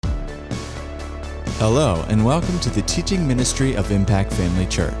Hello, and welcome to the teaching ministry of Impact Family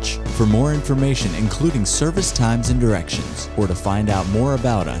Church. For more information, including service times and directions, or to find out more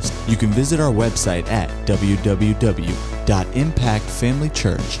about us, you can visit our website at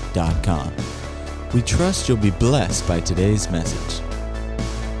www.impactfamilychurch.com. We trust you'll be blessed by today's message.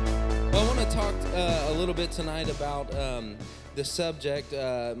 Well, I want to talk a little bit tonight about the subject.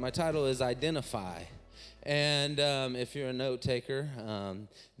 My title is Identify. And if you're a note taker,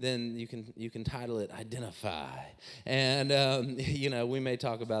 then you can title it Identify. And we may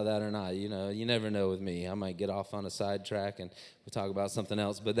talk about that or not. You never know with me. I might get off on a sidetrack and we'll talk about something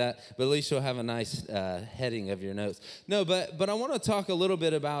else. But at least you'll have a nice heading of your notes. No, but I want to talk a little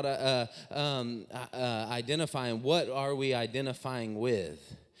bit about identifying. What are we identifying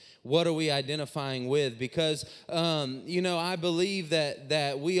with? What are we identifying with? Because I believe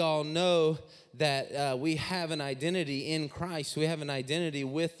that we all know that we have an identity in Christ. We have an identity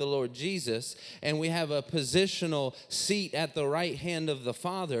with the Lord Jesus, and we have a positional seat at the right hand of the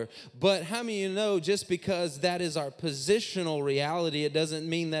Father. But how many of you know, just because that is our positional reality, it doesn't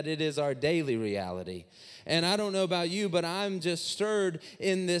mean that it is our daily reality. And I don't know about you, but I'm just stirred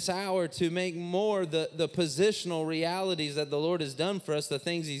in this hour to make more the positional realities that the Lord has done for us, the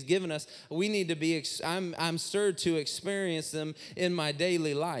things He's given us. We need to be, I'm stirred to experience them in my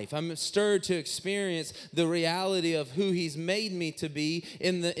daily life. I'm stirred to experience the reality of who He's made me to be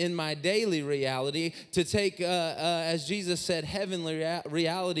in my daily reality, to take, as Jesus said, heavenly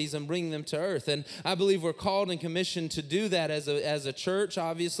realities and bring them to earth. And I believe we're called and commissioned to do that as a church,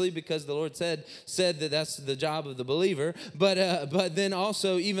 obviously, because the Lord said that that's the job of the believer, but then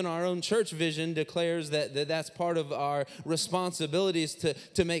also even our own church vision declares that's part of our responsibilities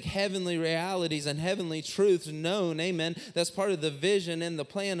to make heavenly realities and heavenly truths known. Amen. That's part of the vision and the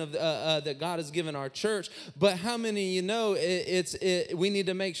plan of that God has given our church. But how many of you know we need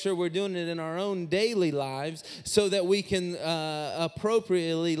to make sure we're doing it in our own daily lives so that we can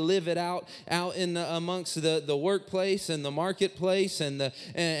appropriately live it out in amongst the workplace and the marketplace and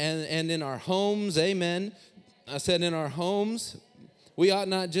in our homes. Amen. I said in our homes. We ought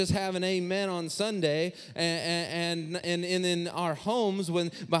not just have an amen on Sunday and in our homes,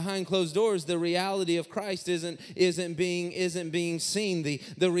 when behind closed doors the reality of Christ isn't being seen.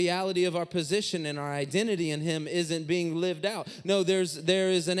 The reality of our position and our identity in Him isn't being lived out. No, there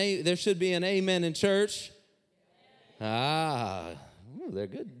should be an amen in church. They're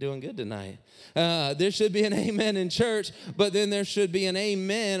good, doing good tonight. There should be an amen in church, but then there should be an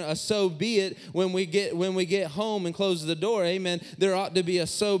amen, a so be it when we get home and close the door. Amen. There ought to be a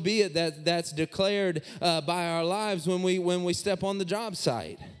so be it that's declared by our lives when we step on the job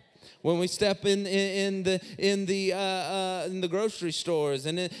site. When we step in the grocery stores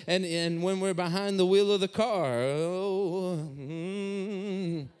and when we're behind the wheel of the car.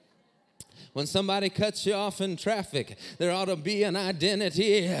 When somebody cuts you off in traffic, there ought to be an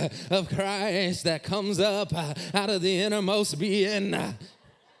identity of Christ that comes up out of the innermost being.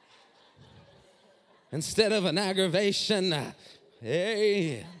 Instead of an aggravation.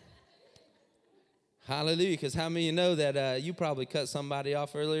 Hey. Hallelujah. Because how many of you know that you probably cut somebody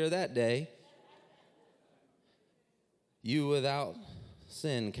off earlier that day? You without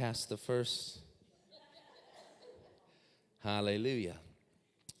sin cast the first. Hallelujah.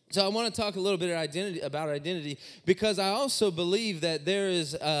 So I want to talk a little bit about identity because I also believe that there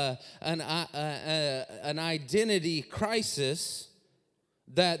is an identity crisis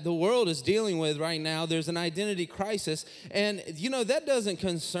that the world is dealing with right now. There's an identity crisis, and that doesn't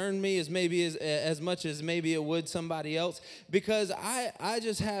concern me as much as maybe it would somebody else, because I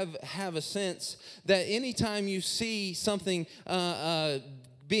just have a sense that anytime you see something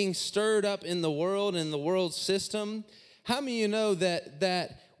being stirred up in the world and the world system, how many of you know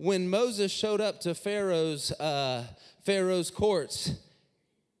that when Moses showed up to Pharaoh's courts,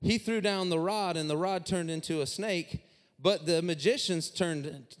 he threw down the rod, and the rod turned into a snake, but the magicians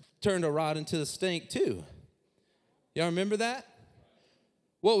turned a rod into a snake too. Y'all remember that?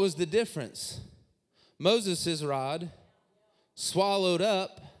 What was the difference? Moses' rod swallowed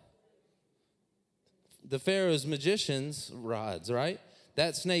up the Pharaoh's magicians' rods, right?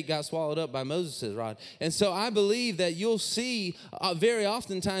 That snake got swallowed up by Moses' rod. And so I believe that you'll see very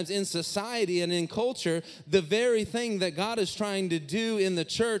oftentimes in society and in culture, the very thing that God is trying to do in the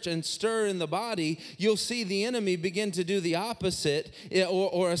church and stir in the body, you'll see the enemy begin to do the opposite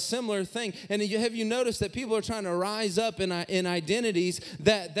or a similar thing. And have you noticed that people are trying to rise up in identities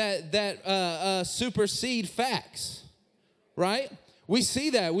that supersede facts, right? We see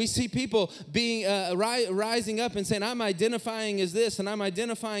that. We see people being rising up and saying, I'm identifying as this, and I'm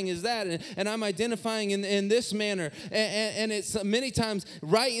identifying as that, and I'm identifying in this manner. And it's many times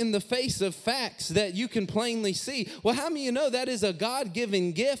right in the face of facts that you can plainly see. Well, how many of you know that is a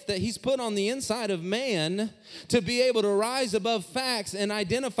God-given gift that he's put on the inside of man to be able to rise above facts and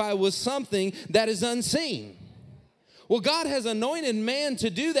identify with something that is unseen? Well, God has anointed man to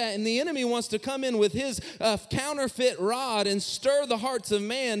do that, and the enemy wants to come in with his counterfeit rod and stir the hearts of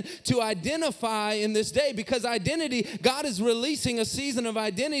man to identify in this day, because identity, God is releasing a season of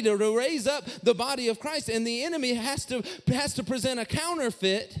identity to raise up the body of Christ, and the enemy has to present a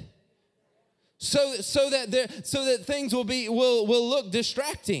counterfeit so that things will look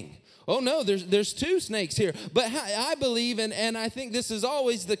distracting. Oh no, there's two snakes here. But I believe, and I think this is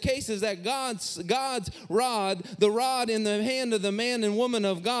always the case, is that God's rod, the rod in the hand of the man and woman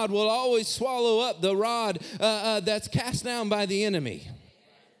of God, will always swallow up the rod that's cast down by the enemy.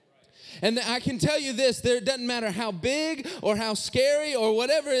 And I can tell you this, it doesn't matter how big or how scary or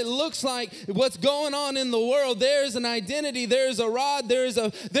whatever it looks like, what's going on in the world, there is an identity, there is a rod, there is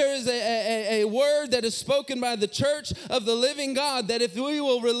a word that is spoken by the church of the living God, that if we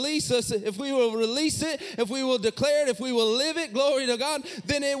will release it, if we will declare it, if we will live it, glory to God,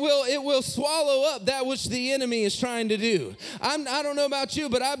 then it will swallow up that which the enemy is trying to do. I don't know about you,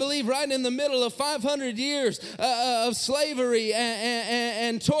 but I believe right in the middle of 500 years of slavery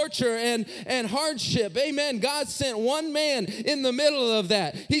and torture and hardship, amen, God sent one man in the middle of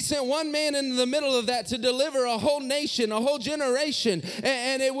that. He sent one man in the middle of that to deliver a whole nation, a whole generation,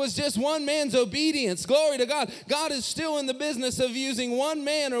 and it was just one man's obedience. Glory to God. God is still in the business of using one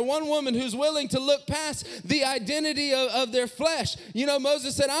man or one woman who's willing to look past the identity of their flesh. You know,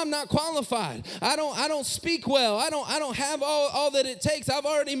 Moses said, I'm not qualified. I don't speak well. I don't have all that it takes. I've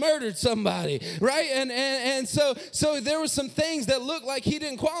already murdered somebody, right? And so there were some things that looked like he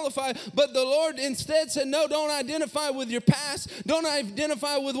didn't qualify, but the Lord instead said, no, don't identify with your past. Don't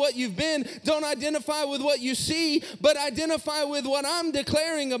identify with what you've been. Don't identify with what you see, but identify with what I'm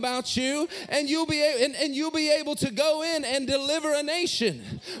declaring about you, and you'll be able to go in and deliver a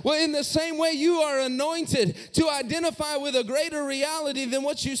nation. Well, in the same way, you are anointed to identify with a greater reality than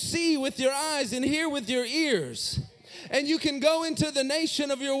what you see with your eyes and hear with your ears. And you can go into the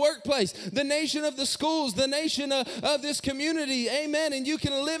nation of your workplace, the nation of the schools, the nation of this community, amen, and you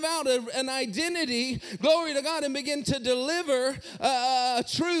can live out an identity, glory to God, and begin to deliver a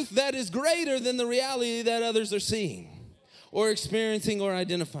truth that is greater than the reality that others are seeing or experiencing or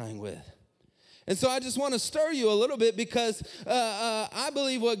identifying with. And so I just want to stir you a little bit, because I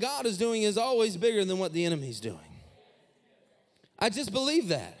believe what God is doing is always bigger than what the enemy's doing. I just believe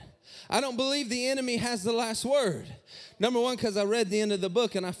that. I don't believe the enemy has the last word. Number one, because I read the end of the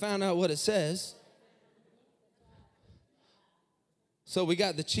book and I found out what it says. So we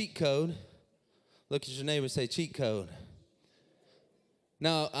got the cheat code. Look at your neighbor and say, cheat code.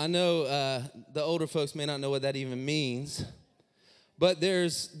 Now, I know the older folks may not know what that even means, but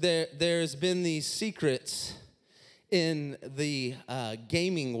there's been these secrets in the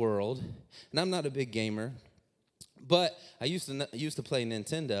gaming world, and I'm not a big gamer. But I used to play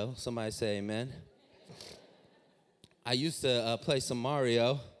Nintendo. Somebody say amen. I used to play some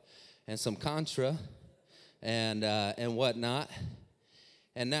Mario and some Contra and whatnot.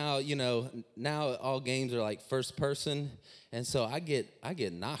 And now, now all games are like first person. And so I get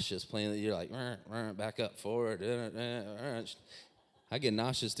nauseous playing it. You're like, back up, forward. I get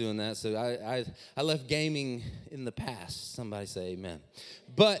nauseous doing that. So I left gaming in the past. Somebody say amen.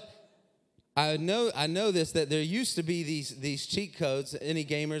 But I know this, that there used to be these cheat codes. Any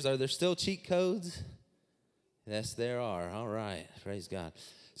gamers, are there still cheat codes? Yes, there are. All right. Praise God.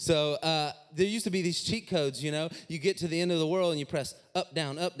 So there used to be these cheat codes, You get to the end of the world and you press up,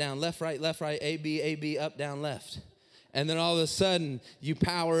 down, left, right, A, B, up, down, left. And then all of a sudden, you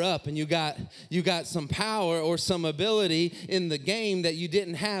power up and you got some power or some ability in the game that you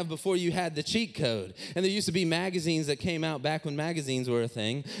didn't have before you had the cheat code. And there used to be magazines that came out back when magazines were a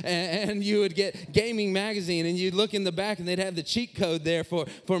thing. And you would get Gaming Magazine, and you'd look in the back and they'd have the cheat code there for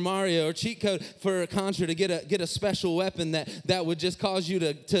Mario, or cheat code for Contra to get a special weapon that would just cause you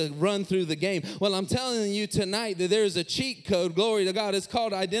to run through the game. Well, I'm telling you tonight that there is a cheat code, glory to God. It's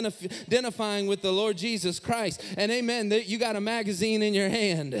called identifying with the Lord Jesus Christ. And amen. amen, you got a magazine in your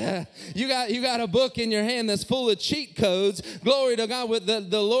hand. You got a book in your hand that's full of cheat codes. Glory to God, what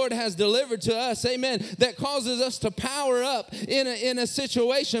the Lord has delivered to us, amen, that causes us to power up in a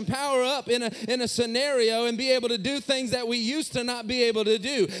situation, power up in a scenario, and be able to do things that we used to not be able to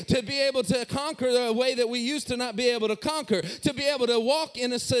do, to be able to conquer the way that we used to not be able to conquer, to be able to walk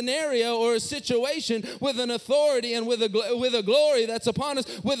in a scenario or a situation with an authority and with a glory that's upon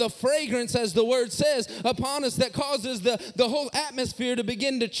us, with a fragrance, as the word says, upon us, that causes the whole atmosphere to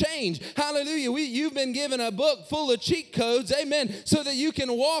begin to change. Hallelujah. You've been given a book full of cheat codes, amen, so that you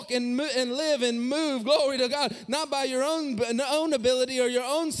can walk and live and move, glory to God, not by your own ability or your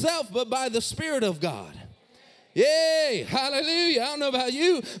own self, but by the Spirit of God. Yay, hallelujah. I don't know about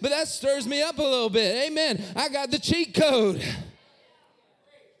you, but that stirs me up a little bit. Amen. I got the cheat code.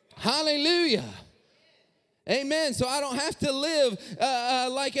 Hallelujah. Amen. So I don't have to live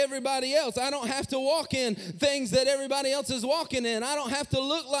like everybody else. I don't have to walk in things that everybody else is walking in. I don't have to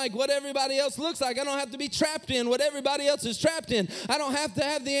look like what everybody else looks like. I don't have to be trapped in what everybody else is trapped in. I don't have to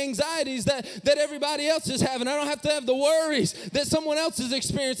have the anxieties that everybody else is having. I don't have to have the worries that someone else is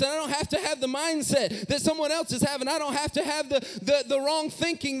experiencing. I don't have to have the mindset that someone else is having. I don't have to have the wrong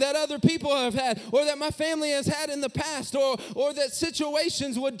thinking that other people have had, or that my family has had in the past, or that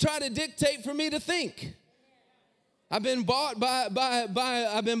situations would try to dictate for me to think. I've been bought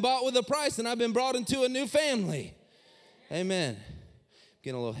I've been bought with a price, and I've been brought into a new family. Amen.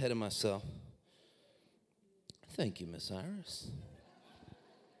 Getting a little ahead of myself. Thank you, Miss Iris.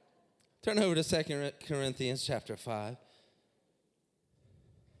 Turn over to 2 Corinthians chapter 5.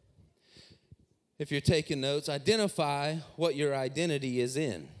 If you're taking notes, identify what your identity is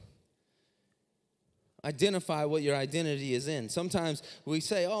in. Identify what your identity is in. Sometimes we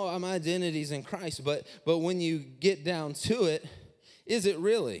say, oh, my identity's in Christ, but when you get down to it, is it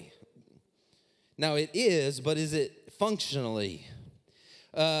really? Now it is, but is it functionally?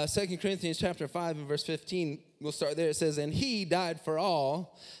 2 Corinthians chapter 5 and verse 15, we'll start there. It says, and he died for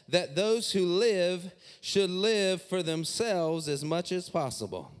all, that those who live should live for themselves as much as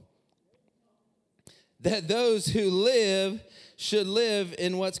possible. That those who live should live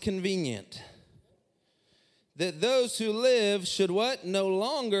in what's convenient. That those who live should what? No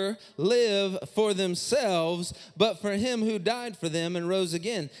longer live for themselves, but for him who died for them and rose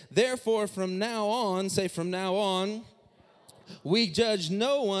again. Therefore, from now on, say from now on, we judge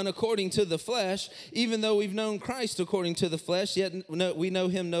no one according to the flesh, even though we've known Christ according to the flesh, yet we know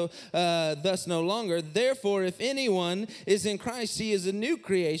him thus no longer. Therefore, if anyone is in Christ, he is a new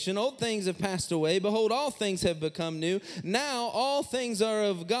creation. Old things have passed away. Behold, all things have become new. Now all things are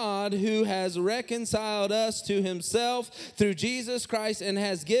of God, who has reconciled us to himself through Jesus Christ and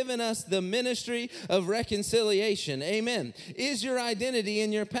has given us the ministry of reconciliation. Amen. Is your identity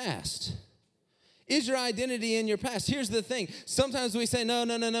in your past? Is your identity in your past? Here's the thing. Sometimes we say, no,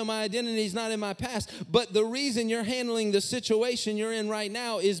 my identity is not in my past. But the reason you're handling the situation you're in right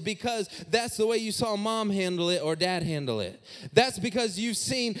now is because that's the way you saw mom handle it or dad handle it. That's because you've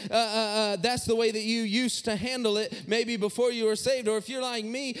seen, that's the way that you used to handle it maybe before you were saved. Or if you're like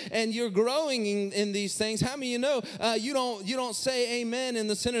me and you're growing in these things, how many of you know you don't say amen in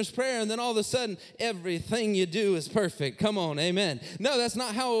the sinner's prayer and then all of a sudden everything you do is perfect. Come on, amen. No, that's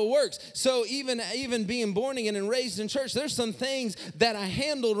not how it works. So even being born again and raised in church, there's some things that I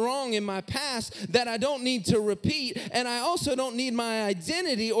handled wrong in my past that I don't need to repeat. And I also don't need my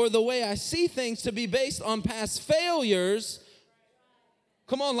identity or the way I see things to be based on past failures.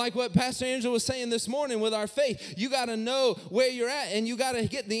 Come on, like what Pastor Angela was saying this morning with our faith. You got to know where you're at, and you got to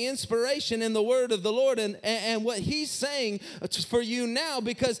get the inspiration in the word of the Lord and what he's saying for you now,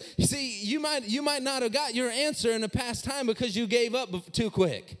 because you see, you might not have got your answer in a past time because you gave up too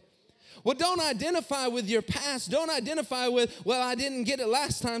quick. Well, don't identify with your past. Don't identify with, well, I didn't get it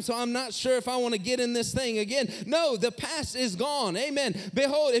last time, so I'm not sure if I want to get in this thing again. No, the past is gone. Amen.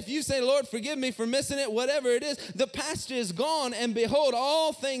 Behold, if you say, Lord, forgive me for missing it, whatever it is, the past is gone, and behold,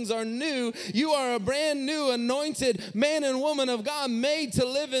 all things are new. You are a brand new anointed man and woman of God, made to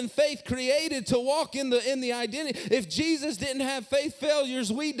live in faith, created to walk in the identity. If Jesus didn't have faith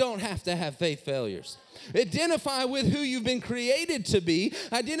failures, we don't have to have faith failures. Identify with who you've been created to be.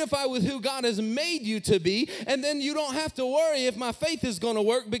 Identify with who God has made you to be. And then you don't have to worry if my faith is going to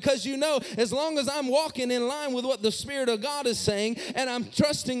work, because you know, as long as I'm walking in line with what the Spirit of God is saying, and I'm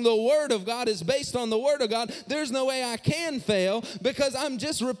trusting the Word of God is based on the Word of God, there's no way I can fail, because I'm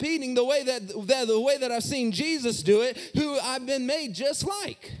just repeating the way that I've seen Jesus do it, who I've been made just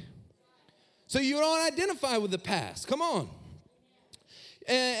like. So you don't identify with the past. Come on.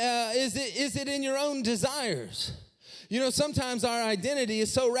 Is it in your own desires? You know, sometimes our identity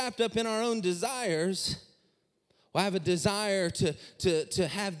is so wrapped up in our own desires. Well, I have a desire to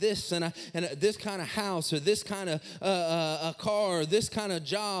have this and this kind of house or this kind of a car or this kind of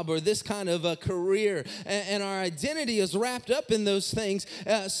job or this kind of a career. And our identity is wrapped up in those things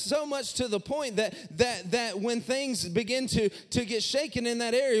so much to the point that when things begin to get shaken in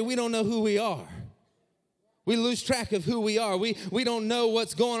that area, we don't know who we are. We lose track of who we are. We don't know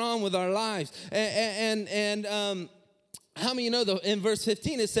what's going on with our lives. How many of you know, though, in verse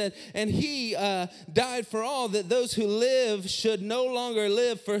 15 it said, and he died for all, that those who live should no longer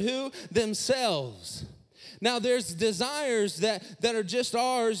live for who? Themselves. Now, there's desires that are just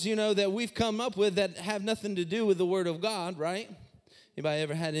ours, that we've come up with that have nothing to do with the Word of God, right? Anybody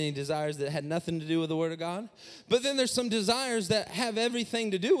ever had any desires that had nothing to do with the Word of God? But then there's some desires that have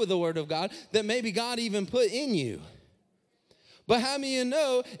everything to do with the Word of God that maybe God even put in you. But how many of you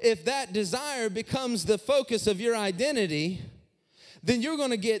know if that desire becomes the focus of your identity, then you're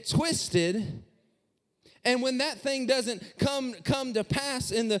going to get twisted. And when that thing doesn't come to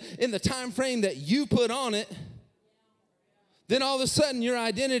pass in the time frame that you put on it, then all of a sudden your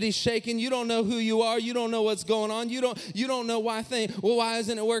identity's shaken. You don't know who you are. You don't know what's going on. You don't know why why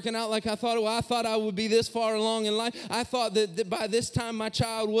isn't it working out like I thought? Well, I thought I would be this far along in life. I thought that by this time my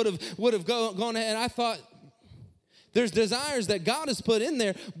child would have gone ahead. I thought. There's desires that God has put in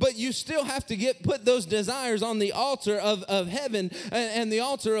there, but you still have to put those desires on the altar of heaven and the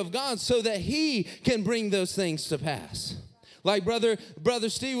altar of God so that He can bring those things to pass. Like Brother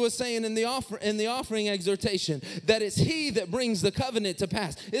Steve was saying in the offering exhortation, that it's He that brings the covenant to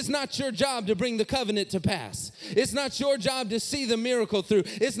pass. It's not your job to bring the covenant to pass. It's not your job to see the miracle through.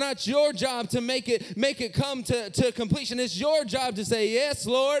 It's not your job to make it come to completion. It's your job to say, yes,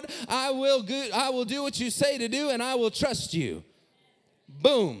 Lord, I will do what you say to do, and I will trust you.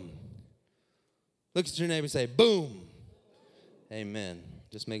 Boom. Look at your neighbor and say, boom. Amen.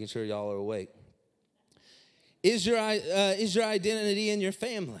 Just making sure y'all are awake. Is your identity in your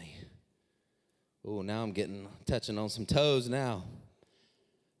family? Oh, now I'm touching on some toes now.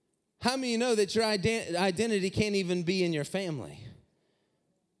 How many of you know that your identity can't even be in your family?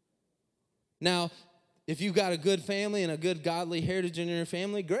 Now, if you've got a good family and a good godly heritage in your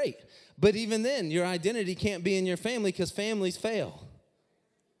family, great. But even then, your identity can't be in your family because families fail.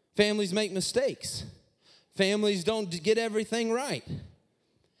 Families make mistakes. Families don't get everything right.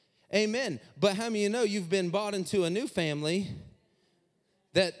 Amen. But how many of you know you've been brought into a new family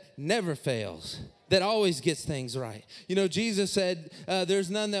that never fails, that always gets things right? Jesus said there's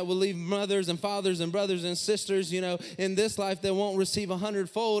none that will leave mothers and fathers and brothers and sisters, in this life that won't receive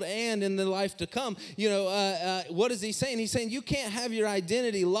 100-fold and in the life to come. What is he saying? He's saying you can't have your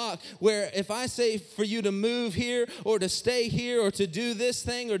identity locked where if I say for you to move here or to stay here or to do this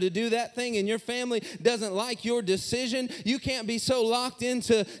thing or to do that thing and your family doesn't like your decision, you can't be so locked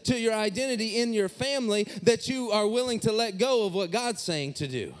into your identity in your family that you are willing to let go of what God's saying to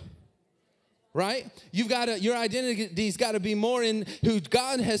do. Right? Your identity's got to be more in who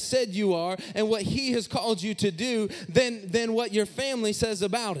God has said you are and what He has called you to do than what your family says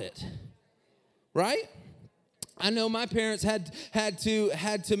about it. Right? I know my parents had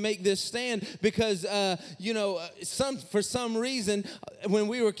to make this stand because for some reason when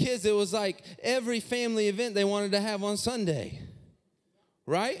we were kids it was like every family event they wanted to have on Sunday.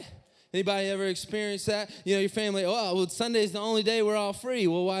 Right? Anybody ever experienced that? Your family, Sunday's the only day we're all free.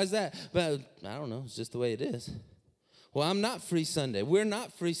 Well, why is that? But I don't know. It's just the way it is. Well, I'm not free Sunday. We're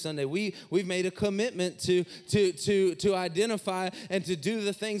not free Sunday. We've made a commitment to identify and to do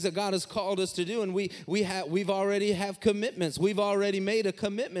the things that God has called us to do, and we've already have commitments. We've already made a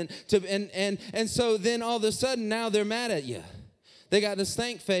commitment to, and so then all of a sudden now they're mad at you. They got the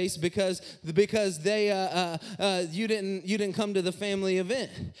stank face because they you didn't come to the family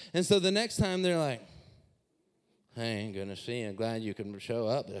event, and so the next time they're like, I ain't gonna see you. Glad you can show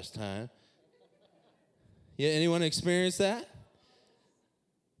up this time. Yeah, anyone experience that?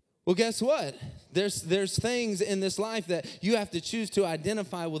 Well, guess what? There's things in this life that you have to choose to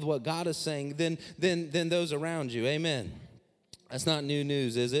identify with what God is saying than those around you. Amen. That's not new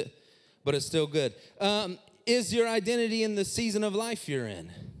news, is it? But it's still good. Is your identity in the season of life you're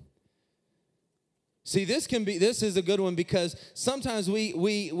in? See, this is a good one because sometimes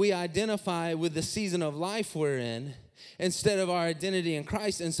we identify with the season of life we're in instead of our identity in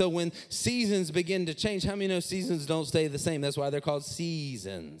Christ. And so when seasons begin to change, how many know seasons don't stay the same? That's why they're called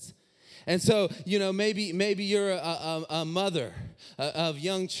seasons. And so, maybe you're a mother of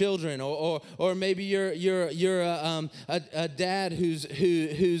young children, or maybe you're a dad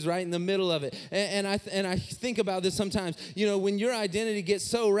who's right in the middle of it. And I think about this sometimes. When your identity gets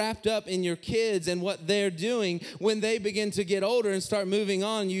so wrapped up in your kids and what they're doing, when they begin to get older and start moving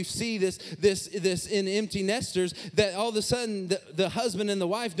on, you see this in empty nesters, that all of a sudden the husband and the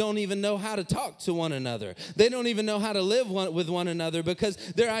wife don't even know how to talk to one another. They don't even know how to live with one another, because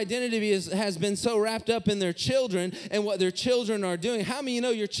their identity has been so wrapped up in their children and what their children are doing. How many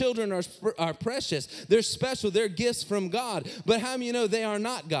your children are precious? They're special. They're gifts from God. But how many they are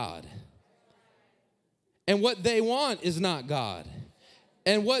not God? And what they want is not God.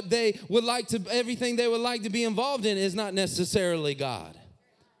 And what they would like to, everything they would like to be involved in is not necessarily God.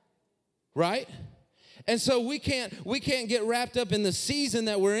 Right? And so we can't get wrapped up in the season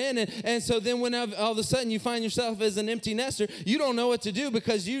that we're in. And so then when all of a sudden you find yourself as an empty nester, you don't know what to do,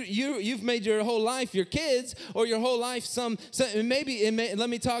 because you've made your whole life your kids, or your whole life let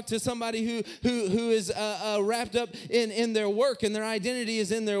me talk to somebody who is wrapped up in their work, and their identity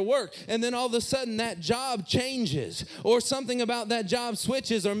is in their work. And then all of a sudden that job changes, or something about that job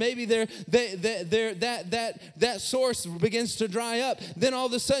switches, or maybe that source begins to dry up. Then all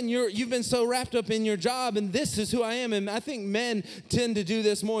of a sudden you've been so wrapped up in your job, and this is who I am. And I think men tend to do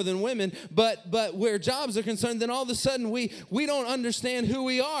this more than women, but where jobs are concerned, then all of a sudden we don't understand who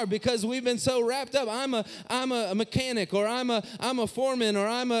we are, because we've been so wrapped up. I'm a mechanic, or I'm a foreman, or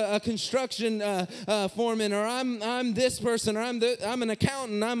I'm a construction foreman, or I'm this person, or I'm an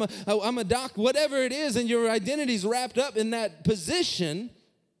accountant, I'm a doc, whatever it is, and your identity's wrapped up in that position.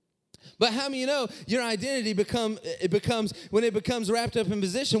 But how many your identity becomes when it becomes wrapped up in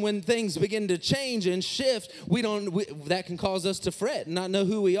position, when things begin to change and shift, that can cause us to fret and not know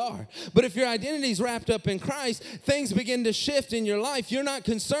who we are. But if your identity is wrapped up in Christ, things begin to shift in your life. You're not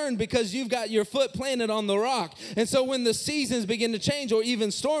concerned, because you've got your foot planted on the rock. And so when the seasons begin to change, or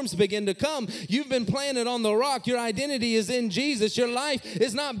even storms begin to come, you've been planted on the rock. Your identity is in Jesus. Your life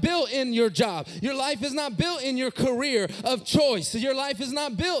is not built in your job. Your life is not built in your career of choice. Your life is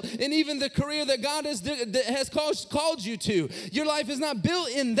not built in even the career that God has called you to. Your life is not built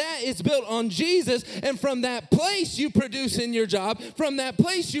in that. It's built on Jesus. And from that place you produce in your job. From that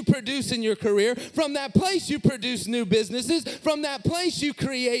place you produce in your career. From that place you produce new businesses. From that place you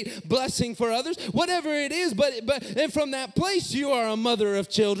create blessing for others. Whatever it is, and from that place you are a mother of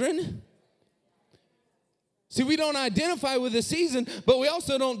children. See, we don't identify with the season, but we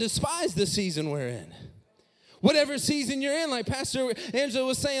also don't despise the season we're in. Whatever season you're in, like Pastor Angela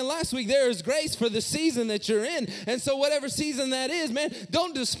was saying last week, there is grace for the season that you're in. And so whatever season that is, man,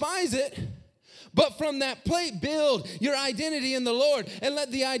 don't despise it. But from that place, build your identity in the Lord, and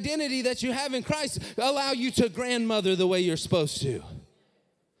let the identity that you have in Christ allow you to grandmother the way you're supposed to.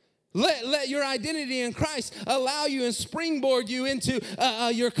 Let your identity in Christ allow you and springboard you into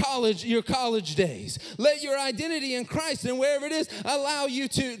your college days. Let your identity in Christ, and wherever it is, allow you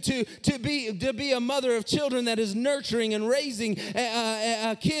to be a mother of children that is nurturing and raising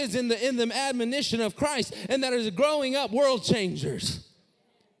kids in the admonition of Christ, and that is growing up world changers.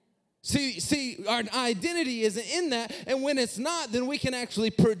 See, our identity isn't in that, and when it's not, then we can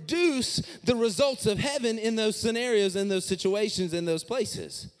actually produce the results of heaven in those scenarios, in those situations, in those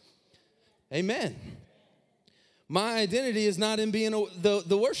places. Amen. My identity is not in being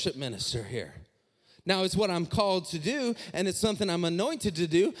the worship minister here. Now, it's what I'm called to do, and it's something I'm anointed to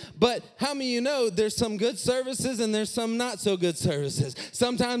do, but how many of you know there's some good services and there's some not so good services?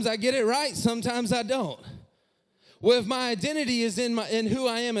 Sometimes I get it right, sometimes I don't. Well, if my identity is in who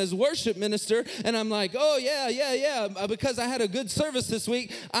I am as worship minister, and I'm like, oh yeah, because I had a good service this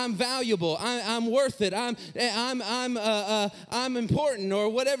week, I'm valuable, I'm worth it, I'm important, or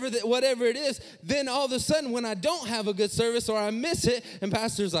whatever it is. Then all of a sudden, when I don't have a good service or I miss it, and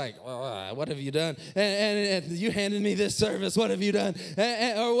pastor's like, oh, what have you done? And you handed me this service, what have you done?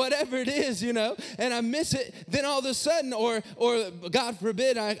 Or whatever it is, and I miss it. Then all of a sudden, or God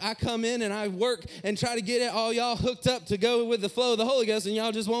forbid, I come in and I work and try to get all y'all hooked up to go with the flow of the Holy Ghost, and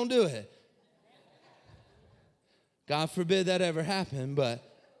y'all just won't do it. God forbid that ever happen, but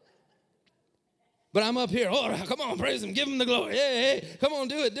I'm up here. Oh, come on, praise him, give him the glory. Hey, come on,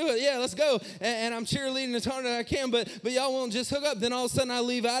 do it. Yeah, let's go. And I'm cheerleading as hard as I can, but y'all won't just hook up. Then all of a sudden I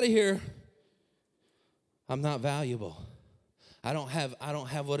leave out of here. I'm not valuable. I don't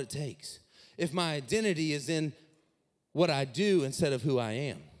have what it takes. If my identity is in what I do instead of who I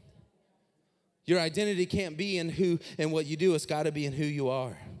am. Your identity can't be in who and what you do. It's got to be in who you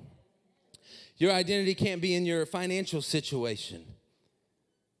are. Your identity can't be in your financial situation.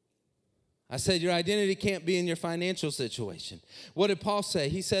 I said your identity can't be in your financial situation. What did Paul say?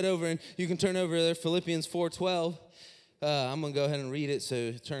 He said over, and you can turn over there, Philippians 4:12. I'm going to go ahead and read it,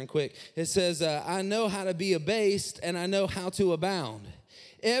 so turn quick. It says, I know how to be abased, and I know how to abound.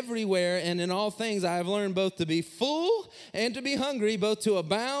 Everywhere and in all things I have learned both to be full and to be hungry, both to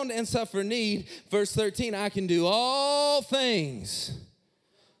abound and suffer need. Verse 13, I can do all things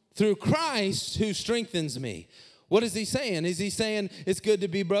through Christ who strengthens me. What is he saying? Is he saying it's good to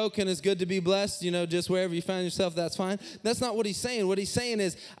be broke and it's good to be blessed, just wherever you find yourself, that's fine? That's not what he's saying. What he's saying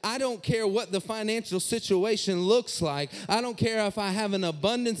is, I don't care what the financial situation looks like. I don't care if I have an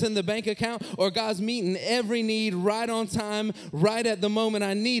abundance in the bank account or God's meeting every need right on time, right at the moment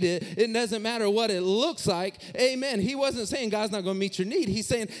I need it. It doesn't matter what it looks like. Amen. He wasn't saying God's not going to meet your need. He's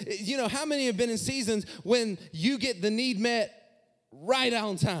saying, how many have been in seasons when you get the need met right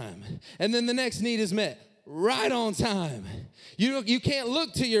on time, and then the next need is met right on time? You can't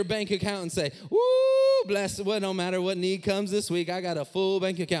look to your bank account and say, woo, blessed, well, no matter what need comes this week, I got a full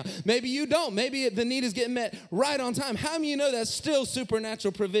bank account. Maybe you don't. Maybe the need is getting met right on time. How many of you know that's still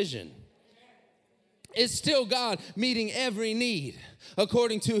supernatural provision? It's still God meeting every need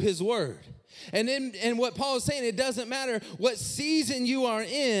according to his word. And what Paul is saying, it doesn't matter what season you are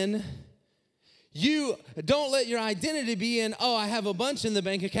in. You don't let your identity be in, I have a bunch in the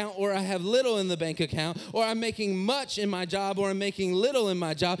bank account, or I have little in the bank account, or I'm making much in my job, or I'm making little in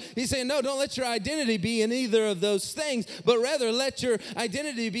my job. He's saying, no, don't let your identity be in either of those things, but rather let your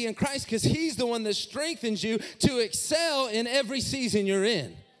identity be in Christ, because he's the one that strengthens you to excel in every season you're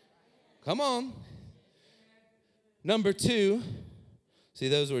in. Come on. Number 2, see,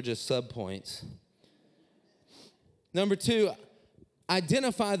 those were just subpoints. Number 2,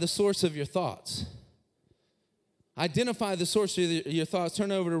 identify the source of your thoughts. Identify the source of your thoughts.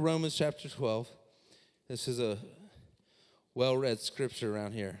 Turn over to Romans chapter 12. This is a well-read scripture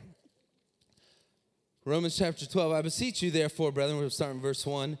around here. Romans chapter 12. I beseech you, therefore, brethren, we'll start in verse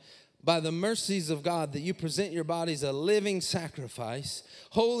 1. By the mercies of God, that you present your bodies a living sacrifice,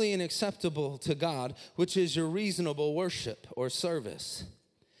 holy and acceptable to God, which is your reasonable worship or service.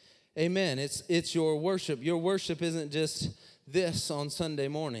 Amen. It's your worship. Your worship isn't just this on Sunday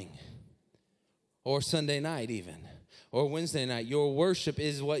morning or Sunday night even or Wednesday night. Your worship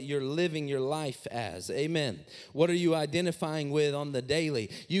is what you're living your life as. Amen. What are you identifying with on the daily?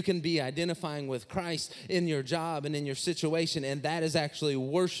 You can be identifying with Christ in your job and in your situation, and that is actually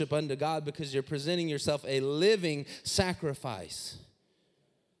worship unto God because you're presenting yourself a living sacrifice.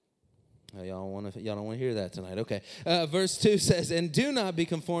 Y'all don't want to hear that tonight. Okay. Verse 2 says, and do not be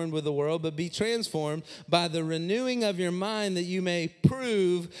conformed with the world, but be transformed by the renewing of your mind, that you may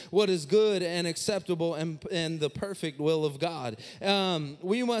prove what is good and acceptable and the perfect will of God.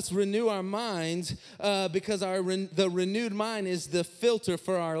 We must renew our minds because the renewed mind is the filter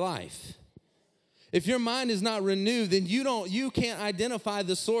for our life. If your mind is not renewed, then you can't identify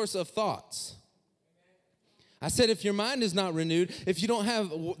the source of thoughts. I said if your mind is not renewed, if you don't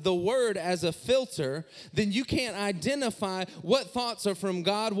have the word as a filter, then you can't identify what thoughts are from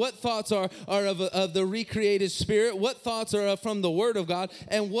God, what thoughts are of the recreated spirit, what thoughts are from the word of God,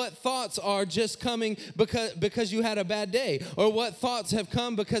 and what thoughts are just coming because you had a bad day, or what thoughts have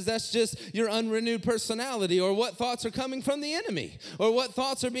come because that's just your unrenewed personality, or what thoughts are coming from the enemy, or what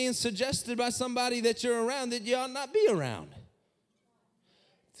thoughts are being suggested by somebody that you're around that you ought not be around.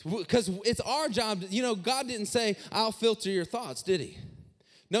 Because it's our job. God didn't say, I'll filter your thoughts, did he?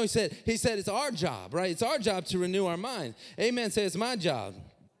 No, he said it's our job, right? It's our job to renew our mind. Amen. Say it's my job.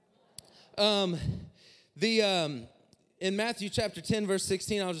 In Matthew chapter 10, verse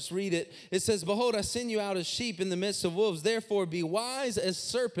 16, I'll just read it. It says, behold, I send you out as sheep in the midst of wolves. Therefore, be wise as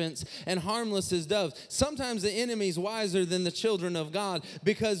serpents and harmless as doves. Sometimes the enemy's wiser than the children of God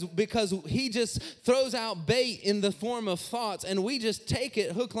because he just throws out bait in the form of thoughts, and we just take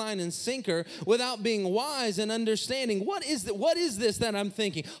it hook, line, and sinker without being wise and understanding. What is this that I'm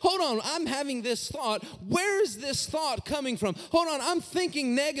thinking? Hold on, I'm having this thought. Where is this thought coming from? Hold on, I'm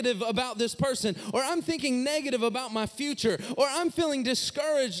thinking negative about this person, or I'm thinking negative about my future, or I'm feeling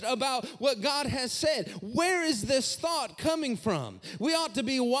discouraged about what God has said. Where is this thought coming from? We ought to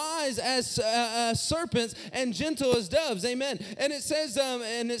be wise as serpents and gentle as doves. Amen. And it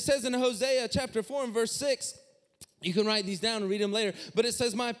says in Hosea chapter 4 and verse 6, you can write these down and read them later. But it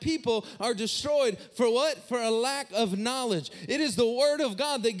says, my people are destroyed for what? For a lack of knowledge. It is the word of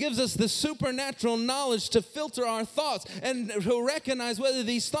God that gives us the supernatural knowledge to filter our thoughts and to recognize whether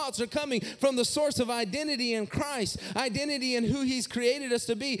these thoughts are coming from the source of identity in Christ, identity in who he's created us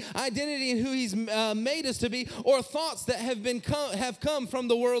to be, identity in who he's made us to be, or thoughts that have come from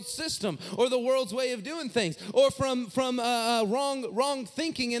the world's system or the world's way of doing things, or from wrong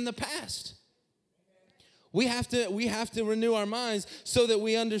thinking in the past. We have to renew our minds so that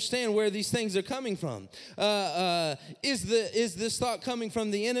we understand where these things are coming from. Is this thought coming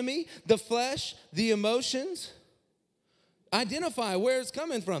from the enemy, the flesh, the emotions? Identify where it's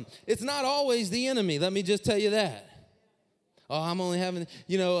coming from. It's not always the enemy. Let me just tell you that. Oh, I'm only having,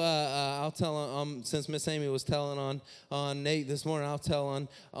 I'll tell since Miss Amy was telling on Nate this morning, I'll tell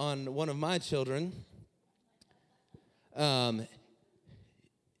on one of my children.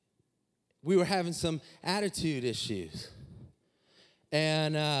 We were having some attitude issues.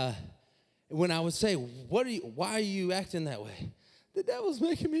 And when I would say, why are you acting that way? The devil's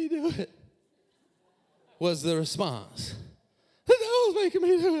making me do it, was the response. The devil's making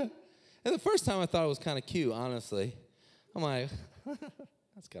me do it. And the first time I thought it was kind of cute, honestly. I'm like,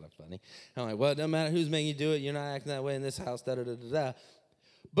 that's kind of funny. I'm like, well, it doesn't matter who's making you do it. You're not acting that way in this house, da-da-da-da-da.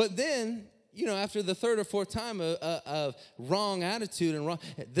 But then, after the third or fourth time of wrong attitude and wrong,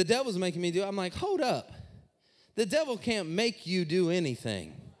 the devil's making me do it. I'm like, hold up. The devil can't make you do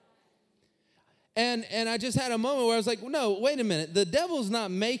anything. And I just had a moment where I was like, no, wait a minute. The devil's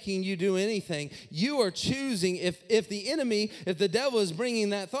not making you do anything. You are choosing. If the devil is bringing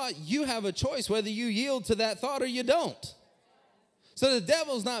that thought, you have a choice whether you yield to that thought or you don't. So the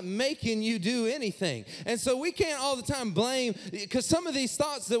devil's not making you do anything. And so we can't all the time blame, because some of these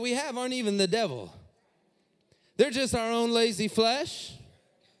thoughts that we have aren't even the devil. They're just our own lazy flesh.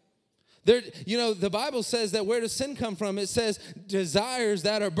 The Bible says that where does sin come from? It says desires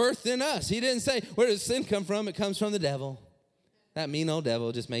that are birthed in us. He didn't say, where does sin come from? It comes from the devil. That mean old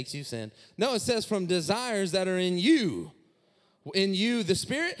devil just makes you sin. No, it says from desires that are in you. In you, the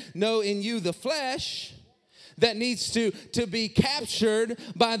spirit. No, in you, the flesh. That needs to be captured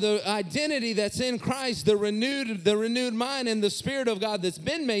by the identity that's in Christ, the renewed mind, and the Spirit of God that's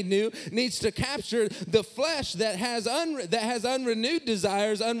been made new needs to capture the flesh that has unrenewed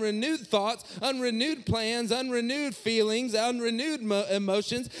desires, unrenewed thoughts, unrenewed plans, unrenewed feelings, unrenewed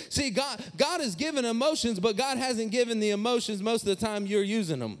emotions. See, God has given emotions, but God hasn't given the emotions most of the time you're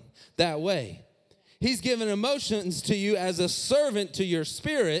using them that way. He's given emotions to you as a servant to your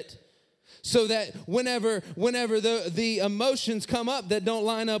spirit, so that whenever the emotions come up that don't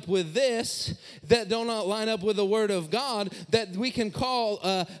line up with this, that don't line up with the Word of God, that we can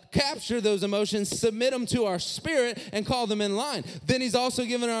capture those emotions, submit them to our spirit, and call them in line. Then He's also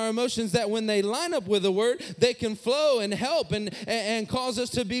given our emotions that when they line up with the Word, they can flow and help and cause us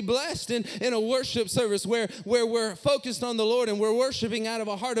to be blessed in a worship service where we're focused on the Lord and we're worshiping out of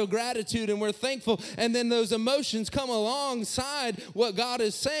a heart of gratitude and we're thankful. And then those emotions come alongside what God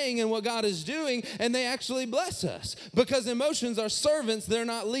is saying and what God is doing, and they actually bless us, because emotions are servants, they're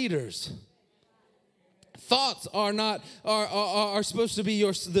not leaders. Thoughts are supposed to be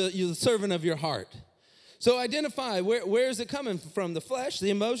the servant of your heart. So identify where is it coming from? The flesh, the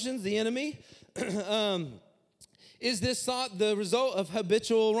emotions, the enemy. Is this thought the result of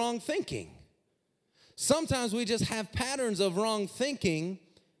habitual wrong thinking? Sometimes we just have patterns of wrong thinking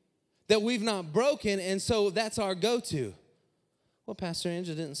that we've not broken, and so that's our go-to. Well, Pastor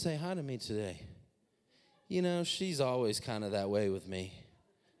Angela didn't say hi to me today. She's always kind of that way with me.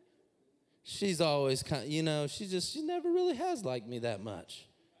 She's always she never really has liked me that much.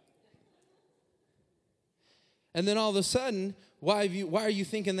 And then all of a sudden, why are you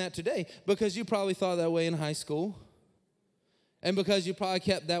thinking that today? Because you probably thought that way in high school. And because you probably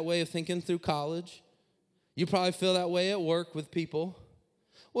kept that way of thinking through college. You probably feel that way at work with people.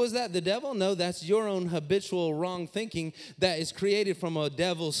 Well, is that the devil? No, that's your own habitual wrong thinking that is created from a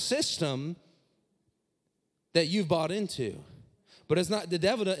devil's system that you've bought into. But it's not, the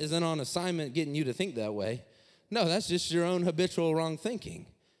devil isn't on assignment getting you to think that way. No, that's just your own habitual wrong thinking.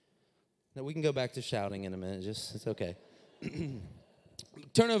 Now, we can go back to shouting in a minute. It's okay.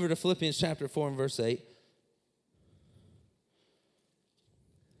 Turn over to Philippians chapter 4 and verse 8.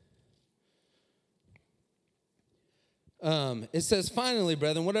 It says, finally,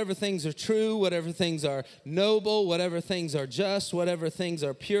 brethren, whatever things are true, whatever things are noble, whatever things are just, whatever things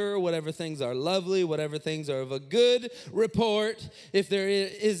are pure, whatever things are lovely, whatever things are of a good report, if there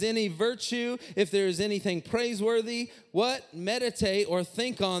is any virtue, if there is anything praiseworthy, what? Meditate or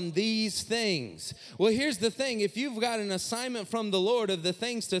think on these things. Well, here's the thing. If you've got an assignment from the Lord of the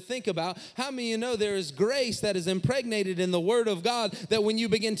things to think about, how many of you know there is grace that is impregnated in the Word of God, that when you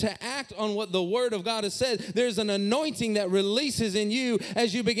begin to act on what the Word of God has said, there's an anointing that releases in you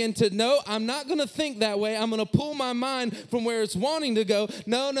as you begin to know, I'm not going to think that way. I'm going to pull my mind from where it's wanting to go.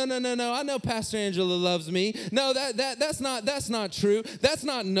 No. I know Pastor Angela loves me. No, that's not true. That's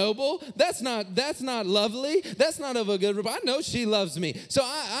not noble. That's not lovely. That's not of a good report. I know she loves me. So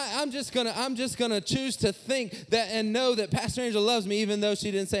I'm just gonna choose to think that and know that Pastor Angela loves me, even though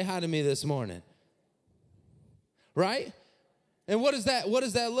she didn't say hi to me this morning. right? And what does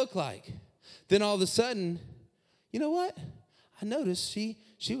that look like? Then all of a sudden, you know what? I noticed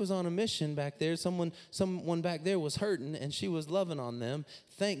she was on a mission back there. Someone back there was hurting, and she was loving on them.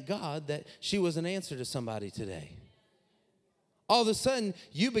 Thank God that she was an answer to somebody today. All of a sudden,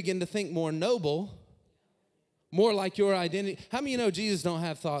 you begin to think more noble, more like your identity. How many of you know Jesus don't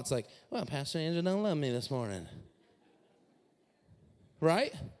have thoughts like, well, Pastor Andrew don't love me this morning?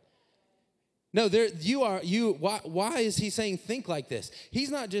 Right? No, why is he saying think like this?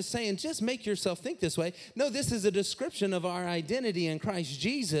 He's not just saying just make yourself think this way. No, this is a description of our identity in Christ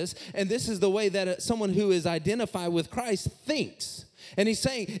Jesus, and this is the way that someone who is identified with Christ thinks. And he's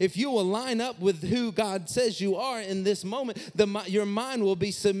saying, if you will line up with who God says you are in this moment, your mind will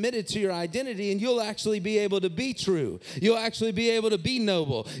be submitted to your identity, and you'll actually be able to be true. You'll actually be able to be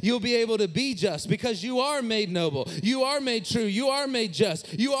noble. You'll be able to be just because you are made noble. You are made true. You are made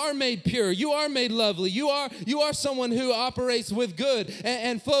just. You are made pure. You are made lovely. You are someone who operates with good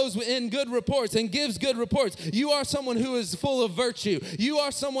and flows in good reports and gives good reports. You are someone who is full of virtue. You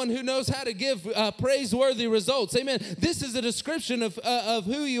are someone who knows how to give praiseworthy results. Amen. This is a description of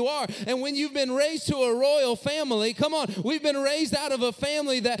who you are. And when you've been raised to a royal family, come on, we've been raised out of a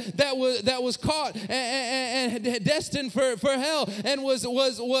family that was caught and destined for hell and was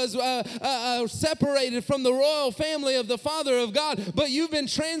separated from the royal family of the Father of God. But you've been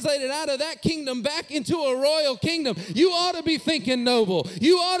translated out of that kingdom back into a royal kingdom. You ought to be thinking noble.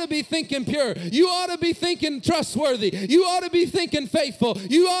 You ought to be thinking pure. You ought to be thinking trustworthy. You ought to be thinking faithful.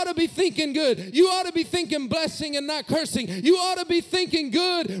 You ought to be thinking good. You ought to be thinking blessing and not cursing. You ought to be thinking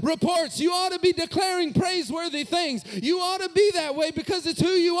good reports. You ought to be declaring praiseworthy things. You ought to be that way because it's who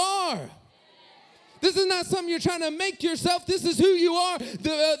you are. This is not something you're trying to make yourself. This is who you are.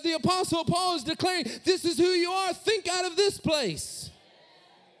 The Apostle Paul is declaring, this is who you are. Think out of this place.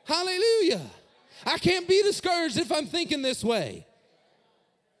 Hallelujah. I can't be discouraged if I'm thinking this way.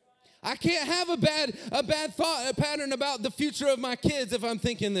 I can't have a bad thought pattern about the future of my kids if I'm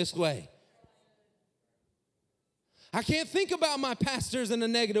thinking this way. I can't think about my pastors in a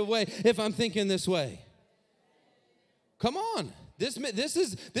negative way if I'm thinking this way. Come on. This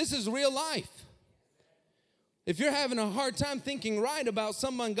is real life. If you're having a hard time thinking right about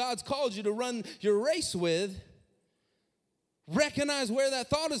someone God's called you to run your race with, recognize where that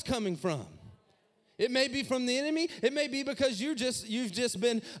thought is coming from. It may be from the enemy. It may be because you've just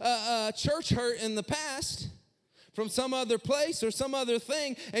been church hurt in the past from some other place or some other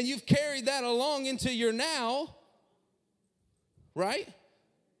thing, and you've carried that along into your now. Right?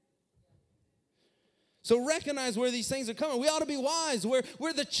 So recognize where these things are coming. We ought to be wise.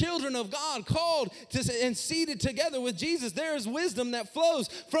 We're the children of God, called and seated together with Jesus. There is wisdom that flows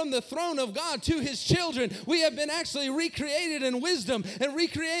from the throne of God to his children. We have been actually recreated in wisdom and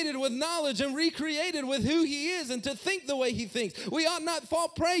recreated with knowledge and recreated with who he is and to think the way he thinks. We ought not fall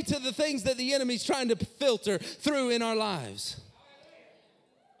prey to the things that the enemy's trying to filter through in our lives.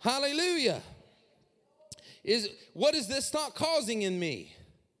 Hallelujah. What is this thought causing in me?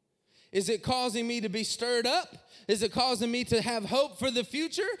 Is it causing me to be stirred up? Is it causing me to have hope for the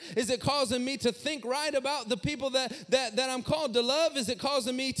future? Is it causing me to think right about the people that I'm called to love? Is it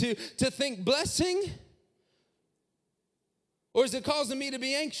causing me to think blessing? Or is it causing me to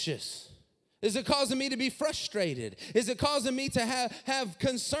be anxious? Is it causing me to be frustrated? Is it causing me to have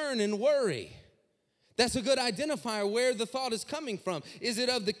concern and worry? That's a good identifier where the thought is coming from. Is it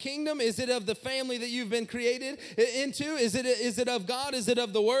of the kingdom? Is it of the family that you've been created into? Is it of God? Is it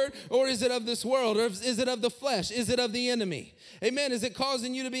of the word? Or is it of this world? Or is it of the flesh? Is it of the enemy? Amen. Is it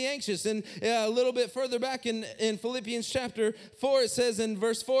causing you to be anxious? And a little bit further back in Philippians chapter 4, it says in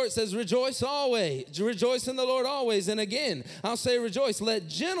verse 4, it says, rejoice always. Rejoice in the Lord always. And again, I'll say rejoice. Let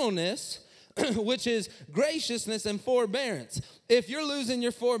gentleness, which is graciousness and forbearance. If you're losing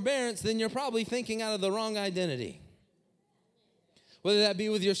your forbearance, then you're probably thinking out of the wrong identity. Whether that be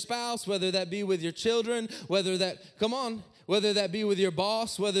with your spouse, whether that be with your children, whether that be with your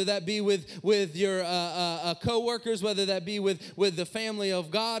boss, whether that be with your co-workers, whether that be with the family of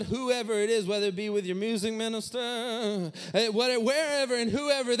God, whoever it is, whether it be with your music minister, wherever and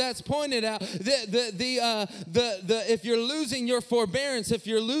whoever that's pointed out, if you're losing your forbearance, if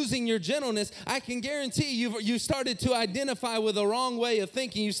you're losing your gentleness, I can guarantee you started to identify with the wrong way of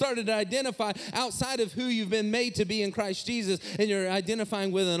thinking. You started to identify outside of who you've been made to be in Christ Jesus, and you're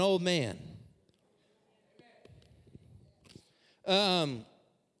identifying with an old man.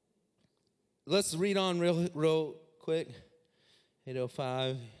 Let's read on real quick.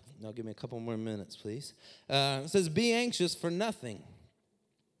 8:05. Now give me a couple more minutes, please. It says, be anxious for nothing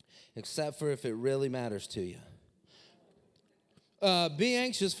except for if it really matters to you. Be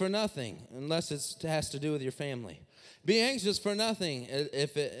anxious for nothing, unless it has to do with your family. Be anxious for nothing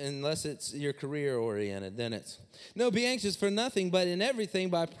unless it's your career oriented. Then it's no. Be anxious for nothing, but in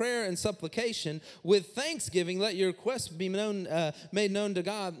everything by prayer and supplication with thanksgiving, let your requests be made known to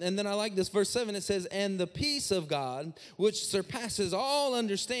God. And then I like this verse 7. It says, "And the peace of God, which surpasses all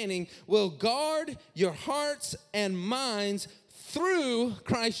understanding, will guard your hearts and minds through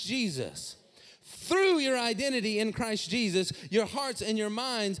Christ Jesus." Through your identity in Christ Jesus, your hearts and your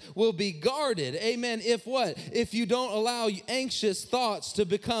minds will be guarded. Amen. If what? If you don't allow anxious thoughts to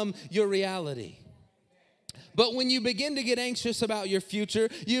become your reality. But when you begin to get anxious about your future,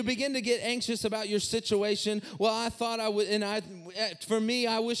 you begin to get anxious about your situation. Well, I thought I would, and for me,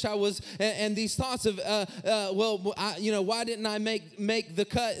 I wish I was. And these thoughts of, why didn't I make the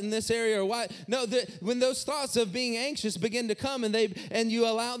cut in this area, or why? No, when those thoughts of being anxious begin to come, and you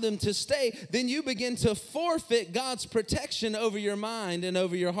allow them to stay, then you begin to forfeit God's protection over your mind and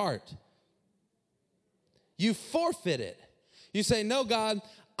over your heart. You forfeit it. You say, "No, God,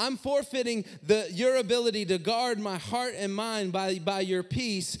 I'm forfeiting your ability to guard my heart and mind by your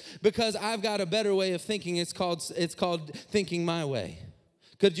peace, because I've got a better way of thinking. It's called thinking my way."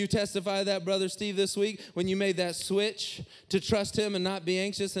 Could you testify to that, Brother Steve, this week when you made that switch to trust him and not be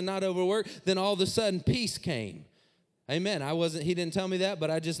anxious and not overwork? Then all of a sudden peace came. Amen. He didn't tell me that, but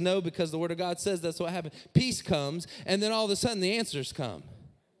I just know because the Word of God says that's what happened. Peace comes, and then all of a sudden the answers come.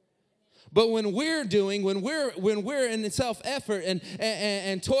 But when we're in self-effort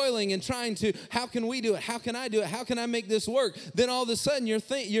and toiling and trying to, how can we do it? How can I do it? How can I make this work? Then all of a sudden you're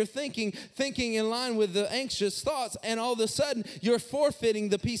thinking in line with the anxious thoughts, and all of a sudden you're forfeiting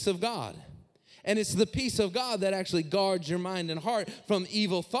the peace of God. And it's the peace of God that actually guards your mind and heart from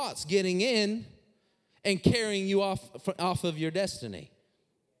evil thoughts getting in and carrying you off of your destiny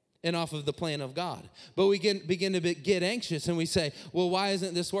and off of the plan of God. But we begin to get anxious, and we say, "Well, why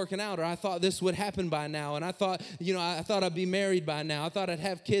isn't this working out?" Or, "I thought this would happen by now, and I thought I'd be married by now. I thought I'd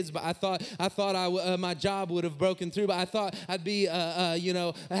have kids, but I thought my job would have broken through, but I thought I'd be I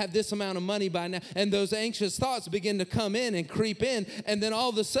have this amount of money by now." And those anxious thoughts begin to come in and creep in, and then all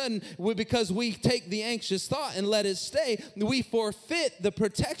of a sudden, because we take the anxious thought and let it stay, we forfeit the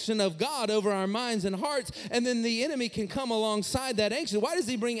protection of God over our minds and hearts, and then the enemy can come alongside that anxious. Why does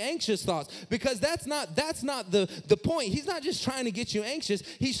he bring anxious thoughts? Because that's not the point. He's not just trying to get you anxious.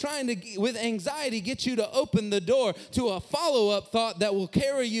 He's trying to, with anxiety, get you to open the door to a follow-up thought that will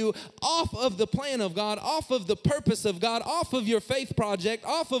carry you off of the plan of God, off of the purpose of God, off of your faith project,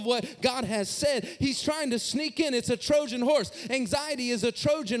 off of what God has said. He's trying to sneak in. It's a Trojan horse. Anxiety is a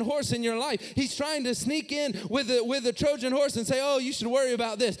Trojan horse in your life. He's trying to sneak in with a Trojan horse and say, "Oh, you should worry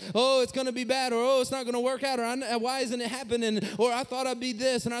about this. Oh, it's going to be bad," or, "Oh, it's not going to work out," or, "Why isn't it happening?" Or, "I thought I'd be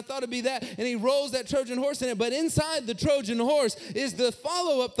this, and I thought it'd be that," and he rolls that Trojan horse in it. But inside the Trojan horse is the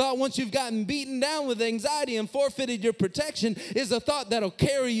follow-up thought. Once you've gotten beaten down with anxiety and forfeited your protection, is a thought that'll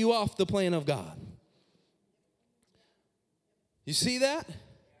carry you off the plan of God. You see that?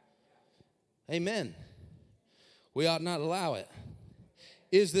 Amen. We ought not allow it.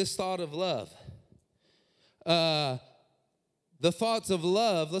 Is this thought of love? The thoughts of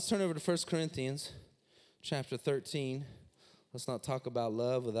love. Let's turn over to 1 Corinthians chapter 13. Let's not talk about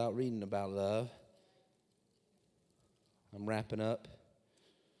love without reading about love. I'm wrapping up.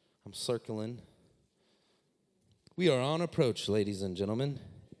 I'm circling. We are on approach, ladies and gentlemen.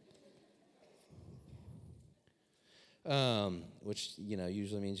 Which,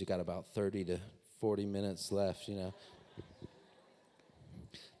 usually means you got about 30 to 40 minutes left,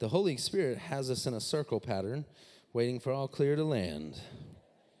 The Holy Spirit has us in a circle pattern, waiting for all clear to land.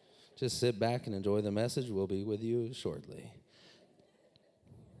 Just sit back and enjoy the message. We'll be with you shortly.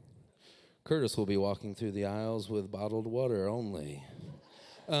 Curtis will be walking through the aisles with bottled water only.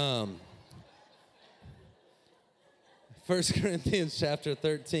 1 Corinthians chapter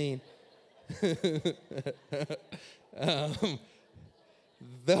 13.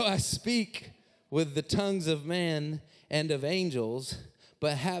 Though I speak with the tongues of man and of angels,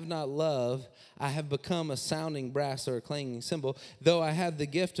 but have not love, I have become a sounding brass or a clanging cymbal. Though I have the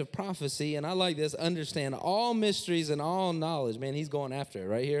gift of prophecy, and I like this, understand all mysteries and all knowledge. Man, he's going after it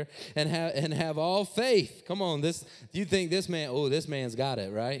right here. And have all faith. Come on, you think this man's got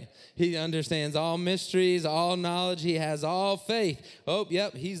it, right? He understands all mysteries, all knowledge. He has all faith. Oh,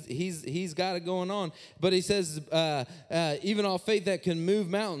 yep, he's got it going on. But he says, even all faith that can move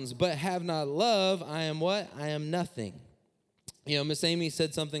mountains, but have not love, I am what? I am nothing. You know, Miss Amy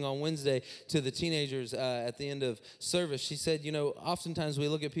said something on Wednesday to the teenagers at the end of service. She said, you know, oftentimes we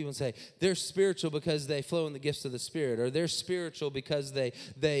look at people and say, they're spiritual because they flow in the gifts of the Spirit, or they're spiritual because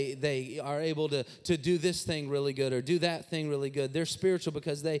they are able to do this thing really good or do that thing really good. They're spiritual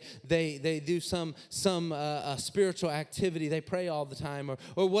because they do some spiritual activity. They pray all the time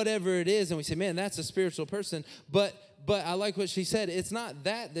or whatever it is. And we say, man, that's a spiritual person. But I like what she said. It's not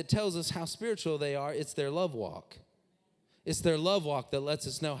that tells us how spiritual they are. It's their love walk. It's their love walk that lets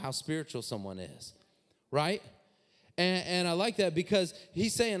us know how spiritual someone is, right? And I like that because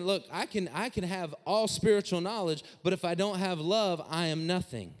he's saying, look, I can have all spiritual knowledge, but if I don't have love, I am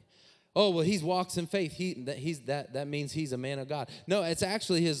nothing. Oh, well, he walks in faith. That means he's a man of God. No, it's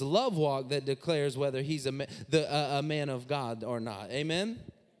actually his love walk that declares whether he's a man of God or not. Amen?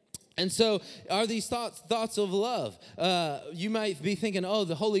 And so are these thoughts of love? You might be thinking, oh,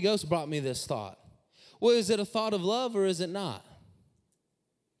 the Holy Ghost brought me this thought. Well, is it a thought of love or is it not?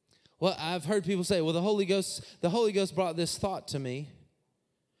 Well, I've heard people say, well, the Holy Ghost brought this thought to me.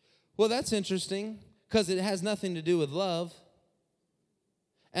 Well, that's interesting because it has nothing to do with love.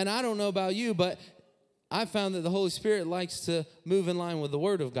 And I don't know about you, but I found that the Holy Spirit likes to move in line with the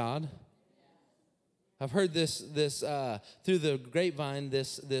Word of God. I've heard this through the grapevine,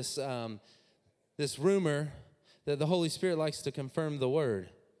 this rumor that the Holy Spirit likes to confirm the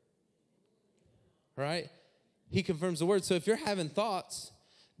Word. Right? He confirms the Word. So if you're having thoughts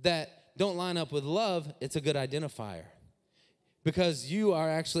that don't line up with love, it's a good identifier. Because you have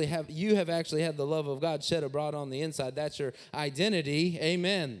actually had the love of God shed abroad on the inside. That's your identity.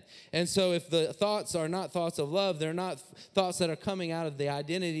 Amen. And so if the thoughts are not thoughts of love, they're not thoughts that are coming out of the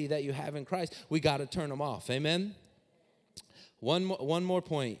identity that you have in Christ, we got to turn them off. Amen. One more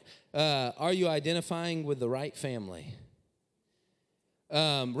point. Are you identifying with the right family?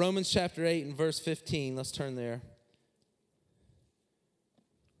 Romans chapter 8 and verse 15. Let's turn there.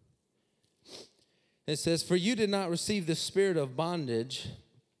 It says, for you did not receive the spirit of bondage,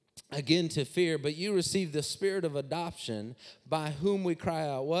 again to fear, but you received the spirit of adoption, by whom we cry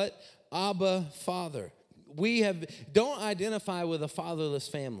out, what? Abba, Father. Don't identify with a fatherless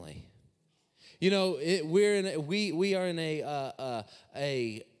family. You know, we are in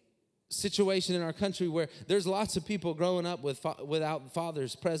a situation in our country where there's lots of people growing up without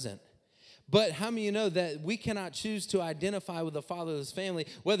fathers present. But how many of you know that we cannot choose to identify with a fatherless family,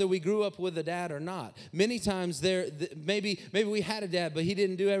 whether we grew up with a dad or not? Many times maybe we had a dad, but he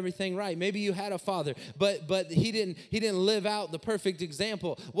didn't do everything right. Maybe you had a father, but he didn't live out the perfect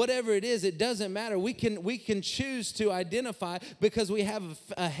example. Whatever it is, it doesn't matter. We can choose to identify because we have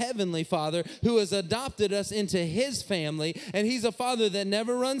a heavenly Father who has adopted us into his family, and he's a Father that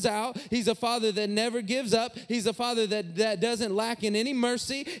never runs out. He's a Father that never gives up. He's a Father that doesn't lack in any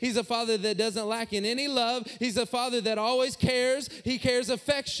mercy. He's a Father that doesn't lack in any love. He's a Father that always cares. He cares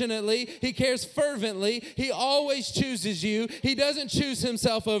affectionately. He cares fervently. He always chooses you. He doesn't choose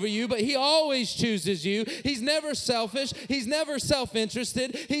himself over you, but he always chooses you. He's never selfish. He's never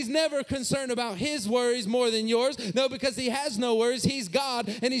self-interested. He's never concerned about his worries more than yours. No, because he has no worries. He's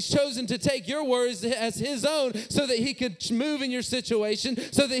God, and he's chosen to take your worries as his own so that he could move in your situation,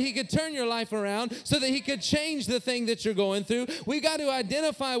 so that he could turn your life around, so that he could change the thing that you're going through. We got to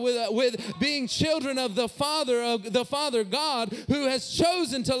identify with being children of the Father God, who has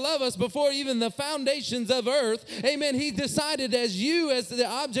chosen to love us before even the foundations of earth. Amen. He decided as the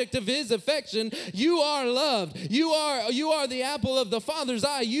object of his affection, you are loved. You are the apple of the Father's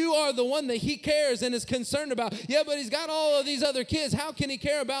eye. You are the one that he cares and is concerned about. Yeah, but he's got all of these other kids. How can he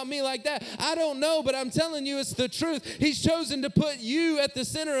care about me like that? I don't know, but I'm telling you it's the truth. He's chosen to put you at the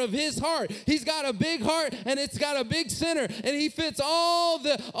center of his heart. He's got a big heart, and it's got a big center, and he fits all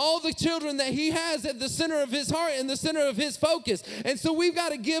the children that he has at the center of his heart and the center of his focus. And so we've got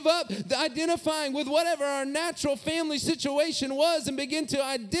to give up identifying with whatever our natural family situation was and begin to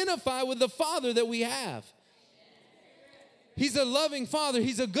identify with the Father that we have. He's a loving Father.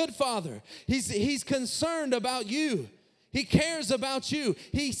 He's a good Father. He's concerned about you. He cares about you.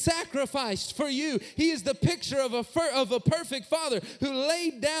 He sacrificed for you. He is the picture of a perfect Father who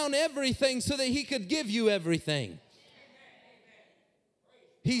laid down everything so that he could give you everything.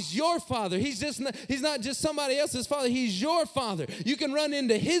 He's your Father. He's not just somebody else's Father. He's your Father. You can run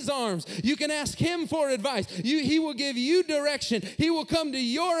into his arms. You can ask him for advice. He will give you direction. He will come to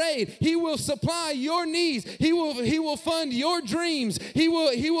your aid. He will supply your needs. He will fund your dreams. He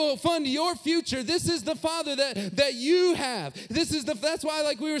will fund your future. This is the Father that you have. That's why,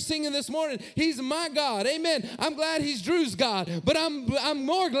 like we were singing this morning, he's my God. Amen. I'm glad he's Drew's God, but I'm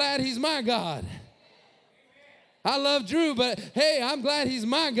more glad he's my God. I love Drew, but hey, I'm glad he's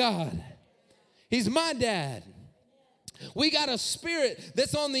my God. He's my dad. We got a spirit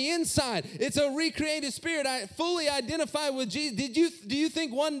that's on the inside. It's a recreated spirit. I fully identify with Jesus. Do you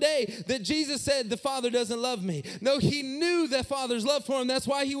think one day that Jesus said, the Father doesn't love me? No, he knew that Father's love for him. That's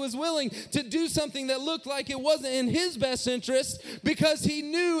why he was willing to do something that looked like it wasn't in his best interest, because he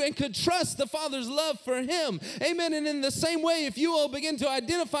knew and could trust the Father's love for him. Amen. And in the same way, if you will begin to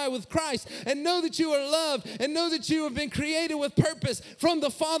identify with Christ and know that you are loved and know that you have been created with purpose from the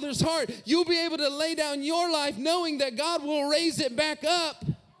Father's heart, you'll be able to lay down your life knowing that God will raise it back up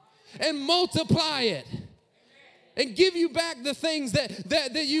and multiply it and give you back the things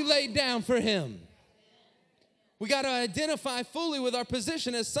that you laid down for him. We got to identify fully with our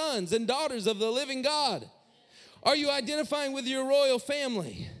position as sons and daughters of the living God. Are you identifying with your royal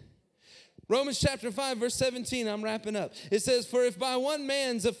family? Romans chapter 5, verse 17, I'm wrapping up. It says, for if by one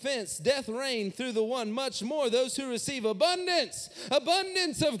man's offense death reigned through the one, much more those who receive abundance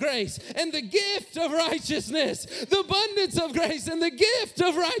of grace and the gift of righteousness. The abundance of grace and the gift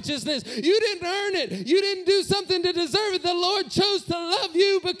of righteousness. You didn't earn it. You didn't do something to deserve it. The Lord chose to love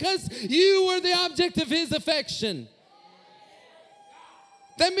you because you were the object of his affection.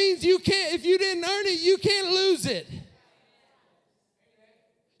 That means you can't, if you didn't earn it, you can't lose it.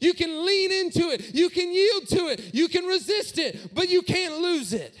 You can lean into it. You can yield to it. You can resist it, but you can't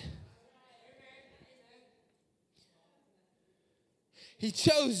lose it. He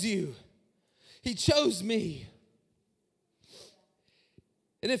chose you. He chose me.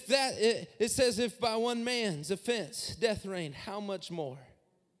 And if that, it says, if by one man's offense death reigned, how much more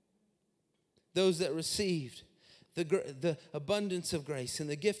those that received the abundance of grace and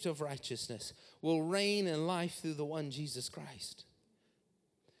the gift of righteousness will reign in life through the one Jesus Christ.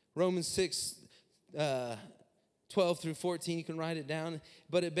 Romans 6, 12 through 14, you can write it down.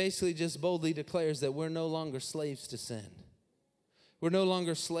 But it basically just boldly declares that we're no longer slaves to sin. We're no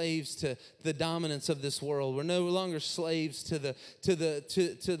longer slaves to the dominance of this world. We're no longer slaves to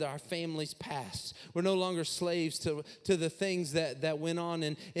our family's past. We're no longer slaves to the things that went on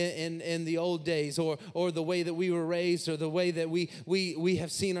in the old days, or the way that we were raised, or the way that we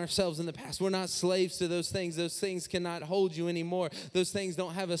have seen ourselves in the past. We're not slaves to those things. Those things cannot hold you anymore. Those things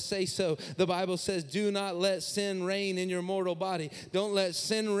don't have a say-so. The Bible says, do not let sin reign in your mortal body. Don't let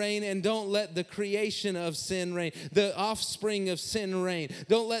sin reign, and don't let the creation of sin reign. The offspring of sin reign.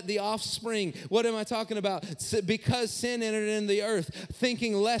 Don't let the offspring, what am I talking about? Because sin entered into the earth,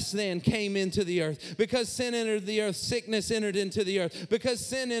 thinking less than came into the earth. Because sin entered the earth, sickness entered into the earth. Because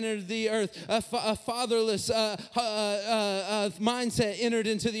sin entered the earth, a fatherless mindset entered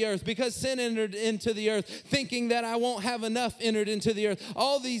into the earth. Because sin entered into the earth, thinking that I won't have enough entered into the earth.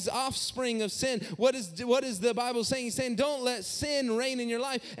 All these offspring of sin. What is the Bible saying? He's saying, don't let sin reign in your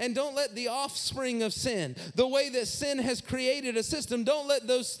life, and don't let the offspring of sin, the way that sin has created a system, don't let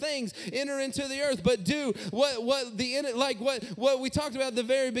those things enter into the earth, but do what we talked about at the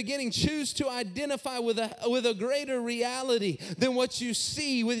very beginning. Choose to identify with a greater reality than what you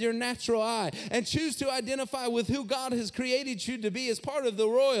see with your natural eye, and choose to identify with who God has created you to be as part of the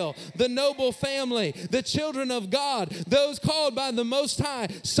royal, the noble family, the children of God, those called by the Most High,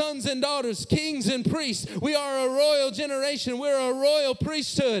 sons and daughters, kings and priests. We are a royal generation. We're a royal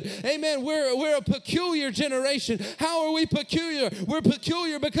priesthood. Amen. We're a peculiar generation. How are we peculiar? We're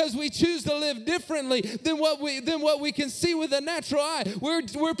peculiar because we choose to live differently than what we can see with the natural eye.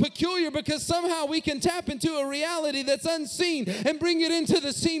 We're peculiar because somehow we can tap into a reality that's unseen and bring it into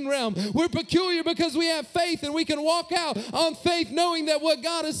the seen realm. We're peculiar because we have faith, and we can walk out on faith knowing that what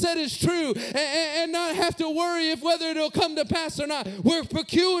God has said is true, and not have to worry if whether it'll come to pass or not. We're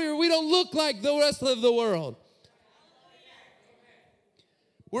peculiar. We don't look like the rest of the world.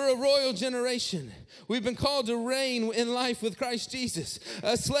 We're a royal generation. We've been called to reign in life with Christ Jesus.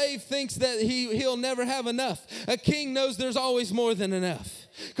 A slave thinks that he'll never have enough. A king knows there's always more than enough.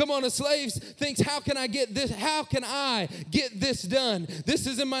 Come on, a slave thinks, how can I get this? How can I get this done? This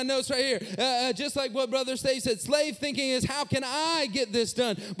is in my notes right here. Just like what Brother Steve said, slave thinking is, how can I get this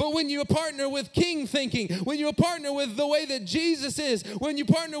done? But when you partner with king thinking, when you partner with the way that Jesus is, when you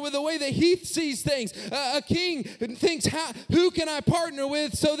partner with the way that he sees things, a king thinks, who can I partner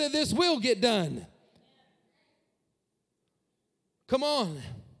with so that this will get done? Come on.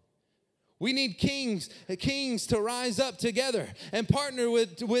 We need kings to rise up together and partner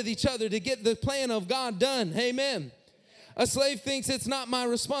with each other to get the plan of God done. Amen. A slave thinks it's not my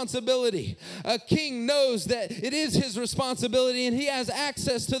responsibility. A king knows that it is his responsibility, and he has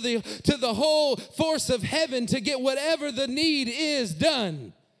access to the whole force of heaven to get whatever the need is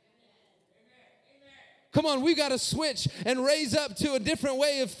done. Come on, we got to switch and raise up to a different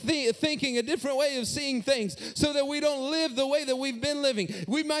way of thinking, a different way of seeing things, so that we don't live the way that we've been living.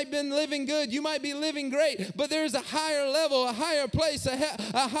 We might have been living good, you might be living great, but there's a higher level, a higher place,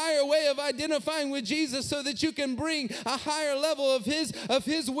 a higher way of identifying with Jesus, so that you can bring a higher level of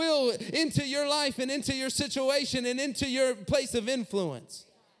His will into your life and into your situation and into your place of influence.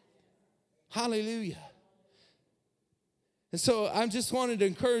 Hallelujah. And so I just wanted to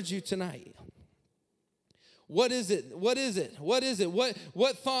encourage you tonight. What is it? What is it? What is it?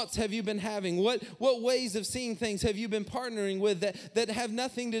 What thoughts have you been having? What ways of seeing things have you been partnering with that have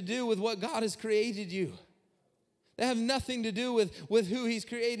nothing to do with what God has created you? That have nothing to do with who He's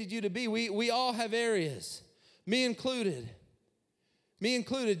created you to be. We all have areas, me included. Me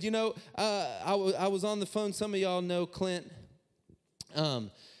included. You know, I was on the phone. Some of y'all know Clint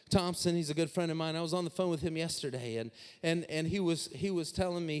Thompson. He's a good friend of mine. I was on the phone with him yesterday, and he was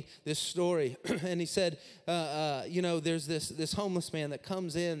telling me this story, and he said, you know, there's this homeless man that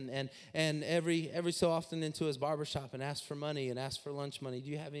comes in and every so often into his barbershop and asks for money and asks for lunch money. Do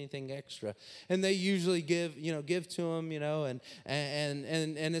you have anything extra? And they usually give to him, you know, and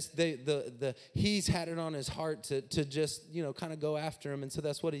it's he's had it on his heart to just, you know, kind of go after him, and so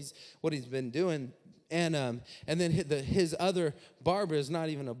that's what he's been doing. And then his other barber is not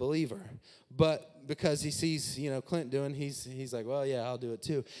even a believer, but because he sees, you know, Clint doing, he's like, well, yeah, I'll do it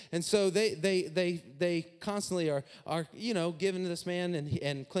too. And so they constantly are you know, giving to this man,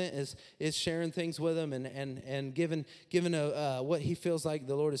 and Clint is sharing things with him and giving what he feels like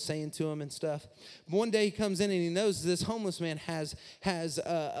the Lord is saying to him and stuff. But one day he comes in and he knows this homeless man has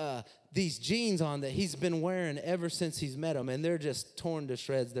these jeans on that he's been wearing ever since he's met him, and they're just torn to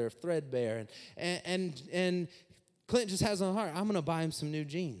shreds. They're threadbare, and Clint just has on the heart, I'm going to buy him some new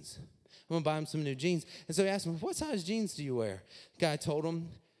jeans. I'm going to buy him some new jeans. And so he asked him, what size jeans do you wear? The guy told him.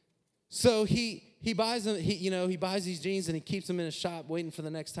 So he buys them. He buys these jeans and he keeps them in his shop, waiting for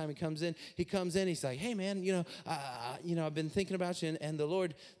the next time he comes in. He comes in. He's like, hey man, I've been thinking about you, and the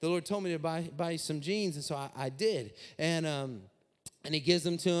Lord told me to buy you some jeans, and so I did. And he gives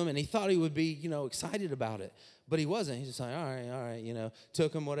them to him, and he thought he would be, you know, excited about it. But he wasn't. He's just like, all right, you know,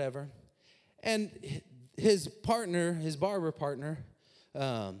 took him, whatever. And his partner, his barber partner,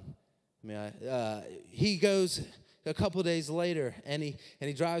 he goes a couple days later, and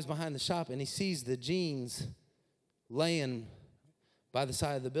he drives behind the shop, and he sees the jeans laying by the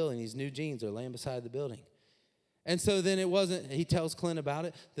side of the building. These new jeans are laying beside the building. And so then he tells Clint about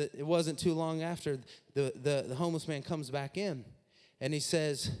it, that it wasn't too long after the homeless man comes back in. And he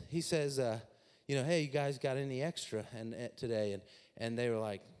says, you know, hey, you guys got any extra today? And they were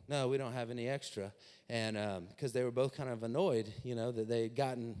like, no, we don't have any extra. And because they were both kind of annoyed, you know, that they had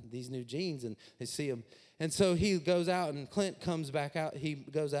gotten these new jeans and they see them. And so he goes out, and Clint comes back out. He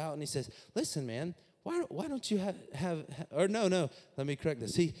goes out and he says, listen, man, why don't you have or no, let me correct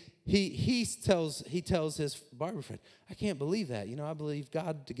this. He tells his barber friend, I can't believe that. You know, I believe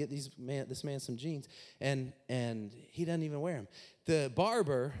God to get this man some jeans, and he doesn't even wear them. The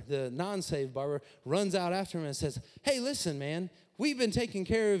barber, the non-saved barber, runs out after him and says, hey, listen, man, we've been taking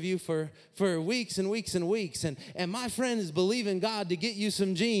care of you for weeks and weeks and weeks, and my friend is believing God to get you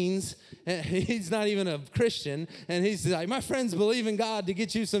some jeans. And he's not even a Christian, and he's like, my friend's believing God to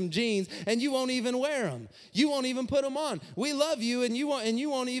get you some jeans, and you won't even wear them. You won't even put them on. We love you, and you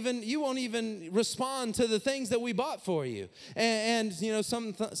won't even respond to the things that we bought for you, and you know,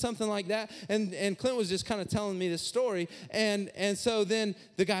 something like that. And Clint was just kind of telling me this story, and so then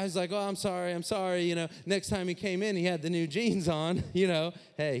the guy's like, oh, I'm sorry. You know, next time he came in, he had the new jeans on. You know,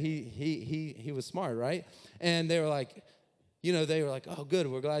 hey, he was smart, right? And they were like, oh, good,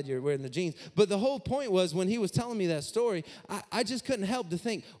 we're glad you're wearing the jeans. But the whole point was, when he was telling me that story, I just couldn't help to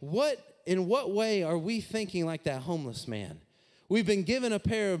think, in what way are we thinking like that homeless man? We've been given a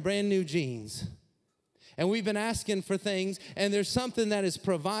pair of brand new jeans, and we've been asking for things, and there's something that is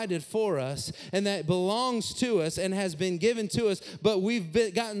provided for us and that belongs to us and has been given to us, but we've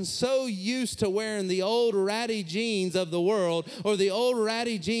gotten so used to wearing the old ratty jeans of the world, or the old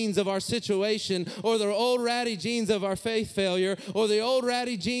ratty jeans of our situation, or the old ratty jeans of our faith failure, or the old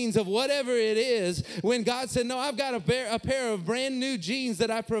ratty jeans of whatever it is, when God said, no, I've got a pair of brand new jeans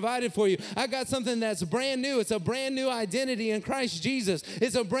that I provided for you. I got something that's brand new. It's a brand new identity in Christ Jesus.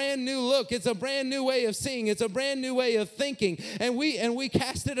 It's a brand new look. It's a brand new way of seeing. It's a brand new way of thinking. And we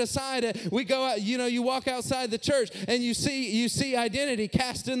cast it aside. We go out, you walk outside the church and you see identity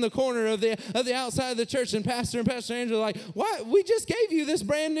cast in the corner of the outside of the church. And Pastor Angela are like, "What? We just gave you this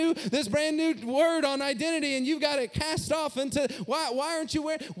brand new word on identity, and you've got it cast off into why aren't you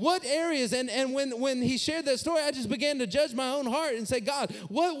wearing what areas?" And when he shared that story, I just began to judge my own heart and say, "God,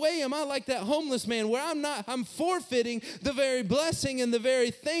 what way am I like that homeless man where I'm forfeiting the very blessing and the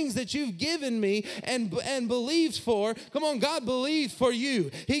very things that you've given me and believed for?" Come on, God believed for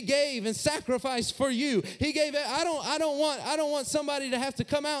you. He gave and sacrificed for you. He gave it. I don't want somebody to have to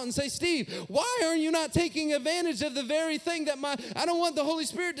come out and say, "Steve, why are you not taking advantage of the very thing that I don't want the Holy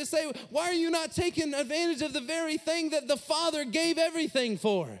Spirit to say, "Why are you not taking advantage of the very thing that the Father gave everything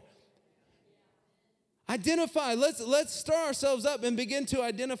for?" Identify. Let's stir ourselves up and begin to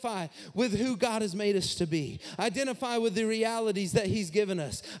identify with who God has made us to be. Identify with the realities that He's given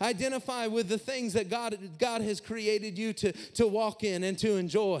us. Identify with the things that God has created you to walk in and to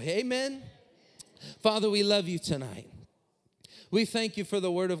enjoy. Amen? Father, we love you tonight. We thank you for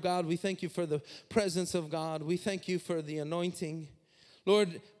the word of God. We thank you for the presence of God. We thank you for the anointing.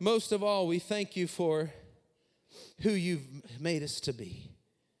 Lord, most of all, we thank you for who you've made us to be.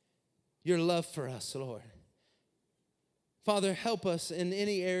 Your love for us, Lord. Father, help us in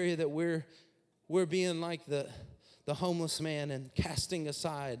any area that we're being like the homeless man and casting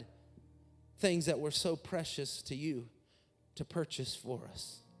aside things that were so precious to you to purchase for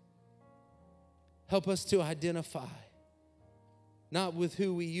us. Help us to identify, not with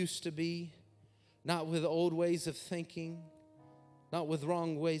who we used to be, not with old ways of thinking, not with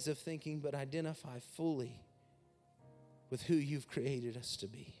wrong ways of thinking, but identify fully with who you've created us to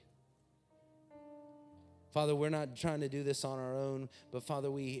be. Father, we're not trying to do this on our own, but Father,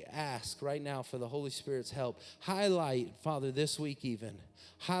 we ask right now for the Holy Spirit's help. Highlight, Father, this week even,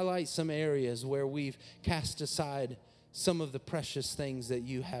 highlight some areas where we've cast aside some of the precious things that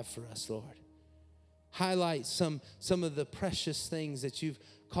you have for us, Lord. Highlight some of the precious things that you've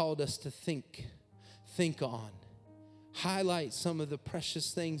called us to think on. Highlight some of the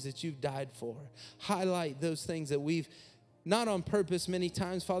precious things that you've died for. Highlight those things that we've not on purpose many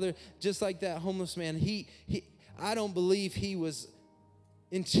times, Father, just like that homeless man. I don't believe he was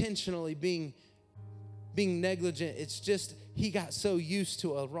intentionally being negligent. It's just he got so used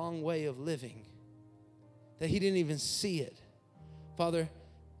to a wrong way of living that he didn't even see it. Father,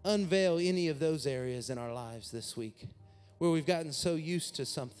 unveil any of those areas in our lives this week where we've gotten so used to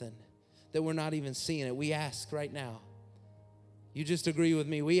something that we're not even seeing it. We ask right now. You just agree with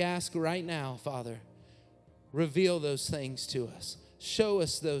me. We ask right now, Father, reveal those things to us. Show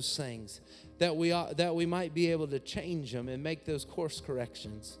us those things that we might be able to change them and make those course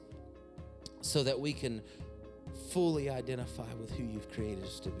corrections so that we can fully identify with who you've created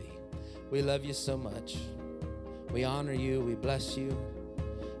us to be. We love you so much. We honor you. We bless you.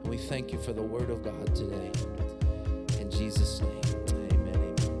 And we thank you for the word of God today. In Jesus' name.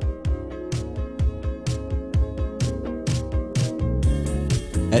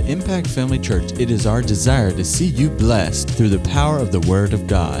 At Impact Family Church, it is our desire to see you blessed through the power of the Word of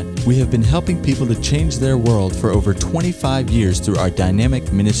God. We have been helping people to change their world for over 25 years through our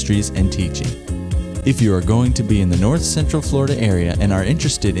dynamic ministries and teaching. If you are going to be in the North Central Florida area and are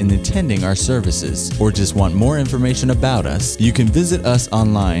interested in attending our services, or just want more information about us, you can visit us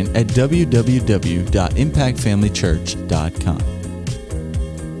online at www.impactfamilychurch.com.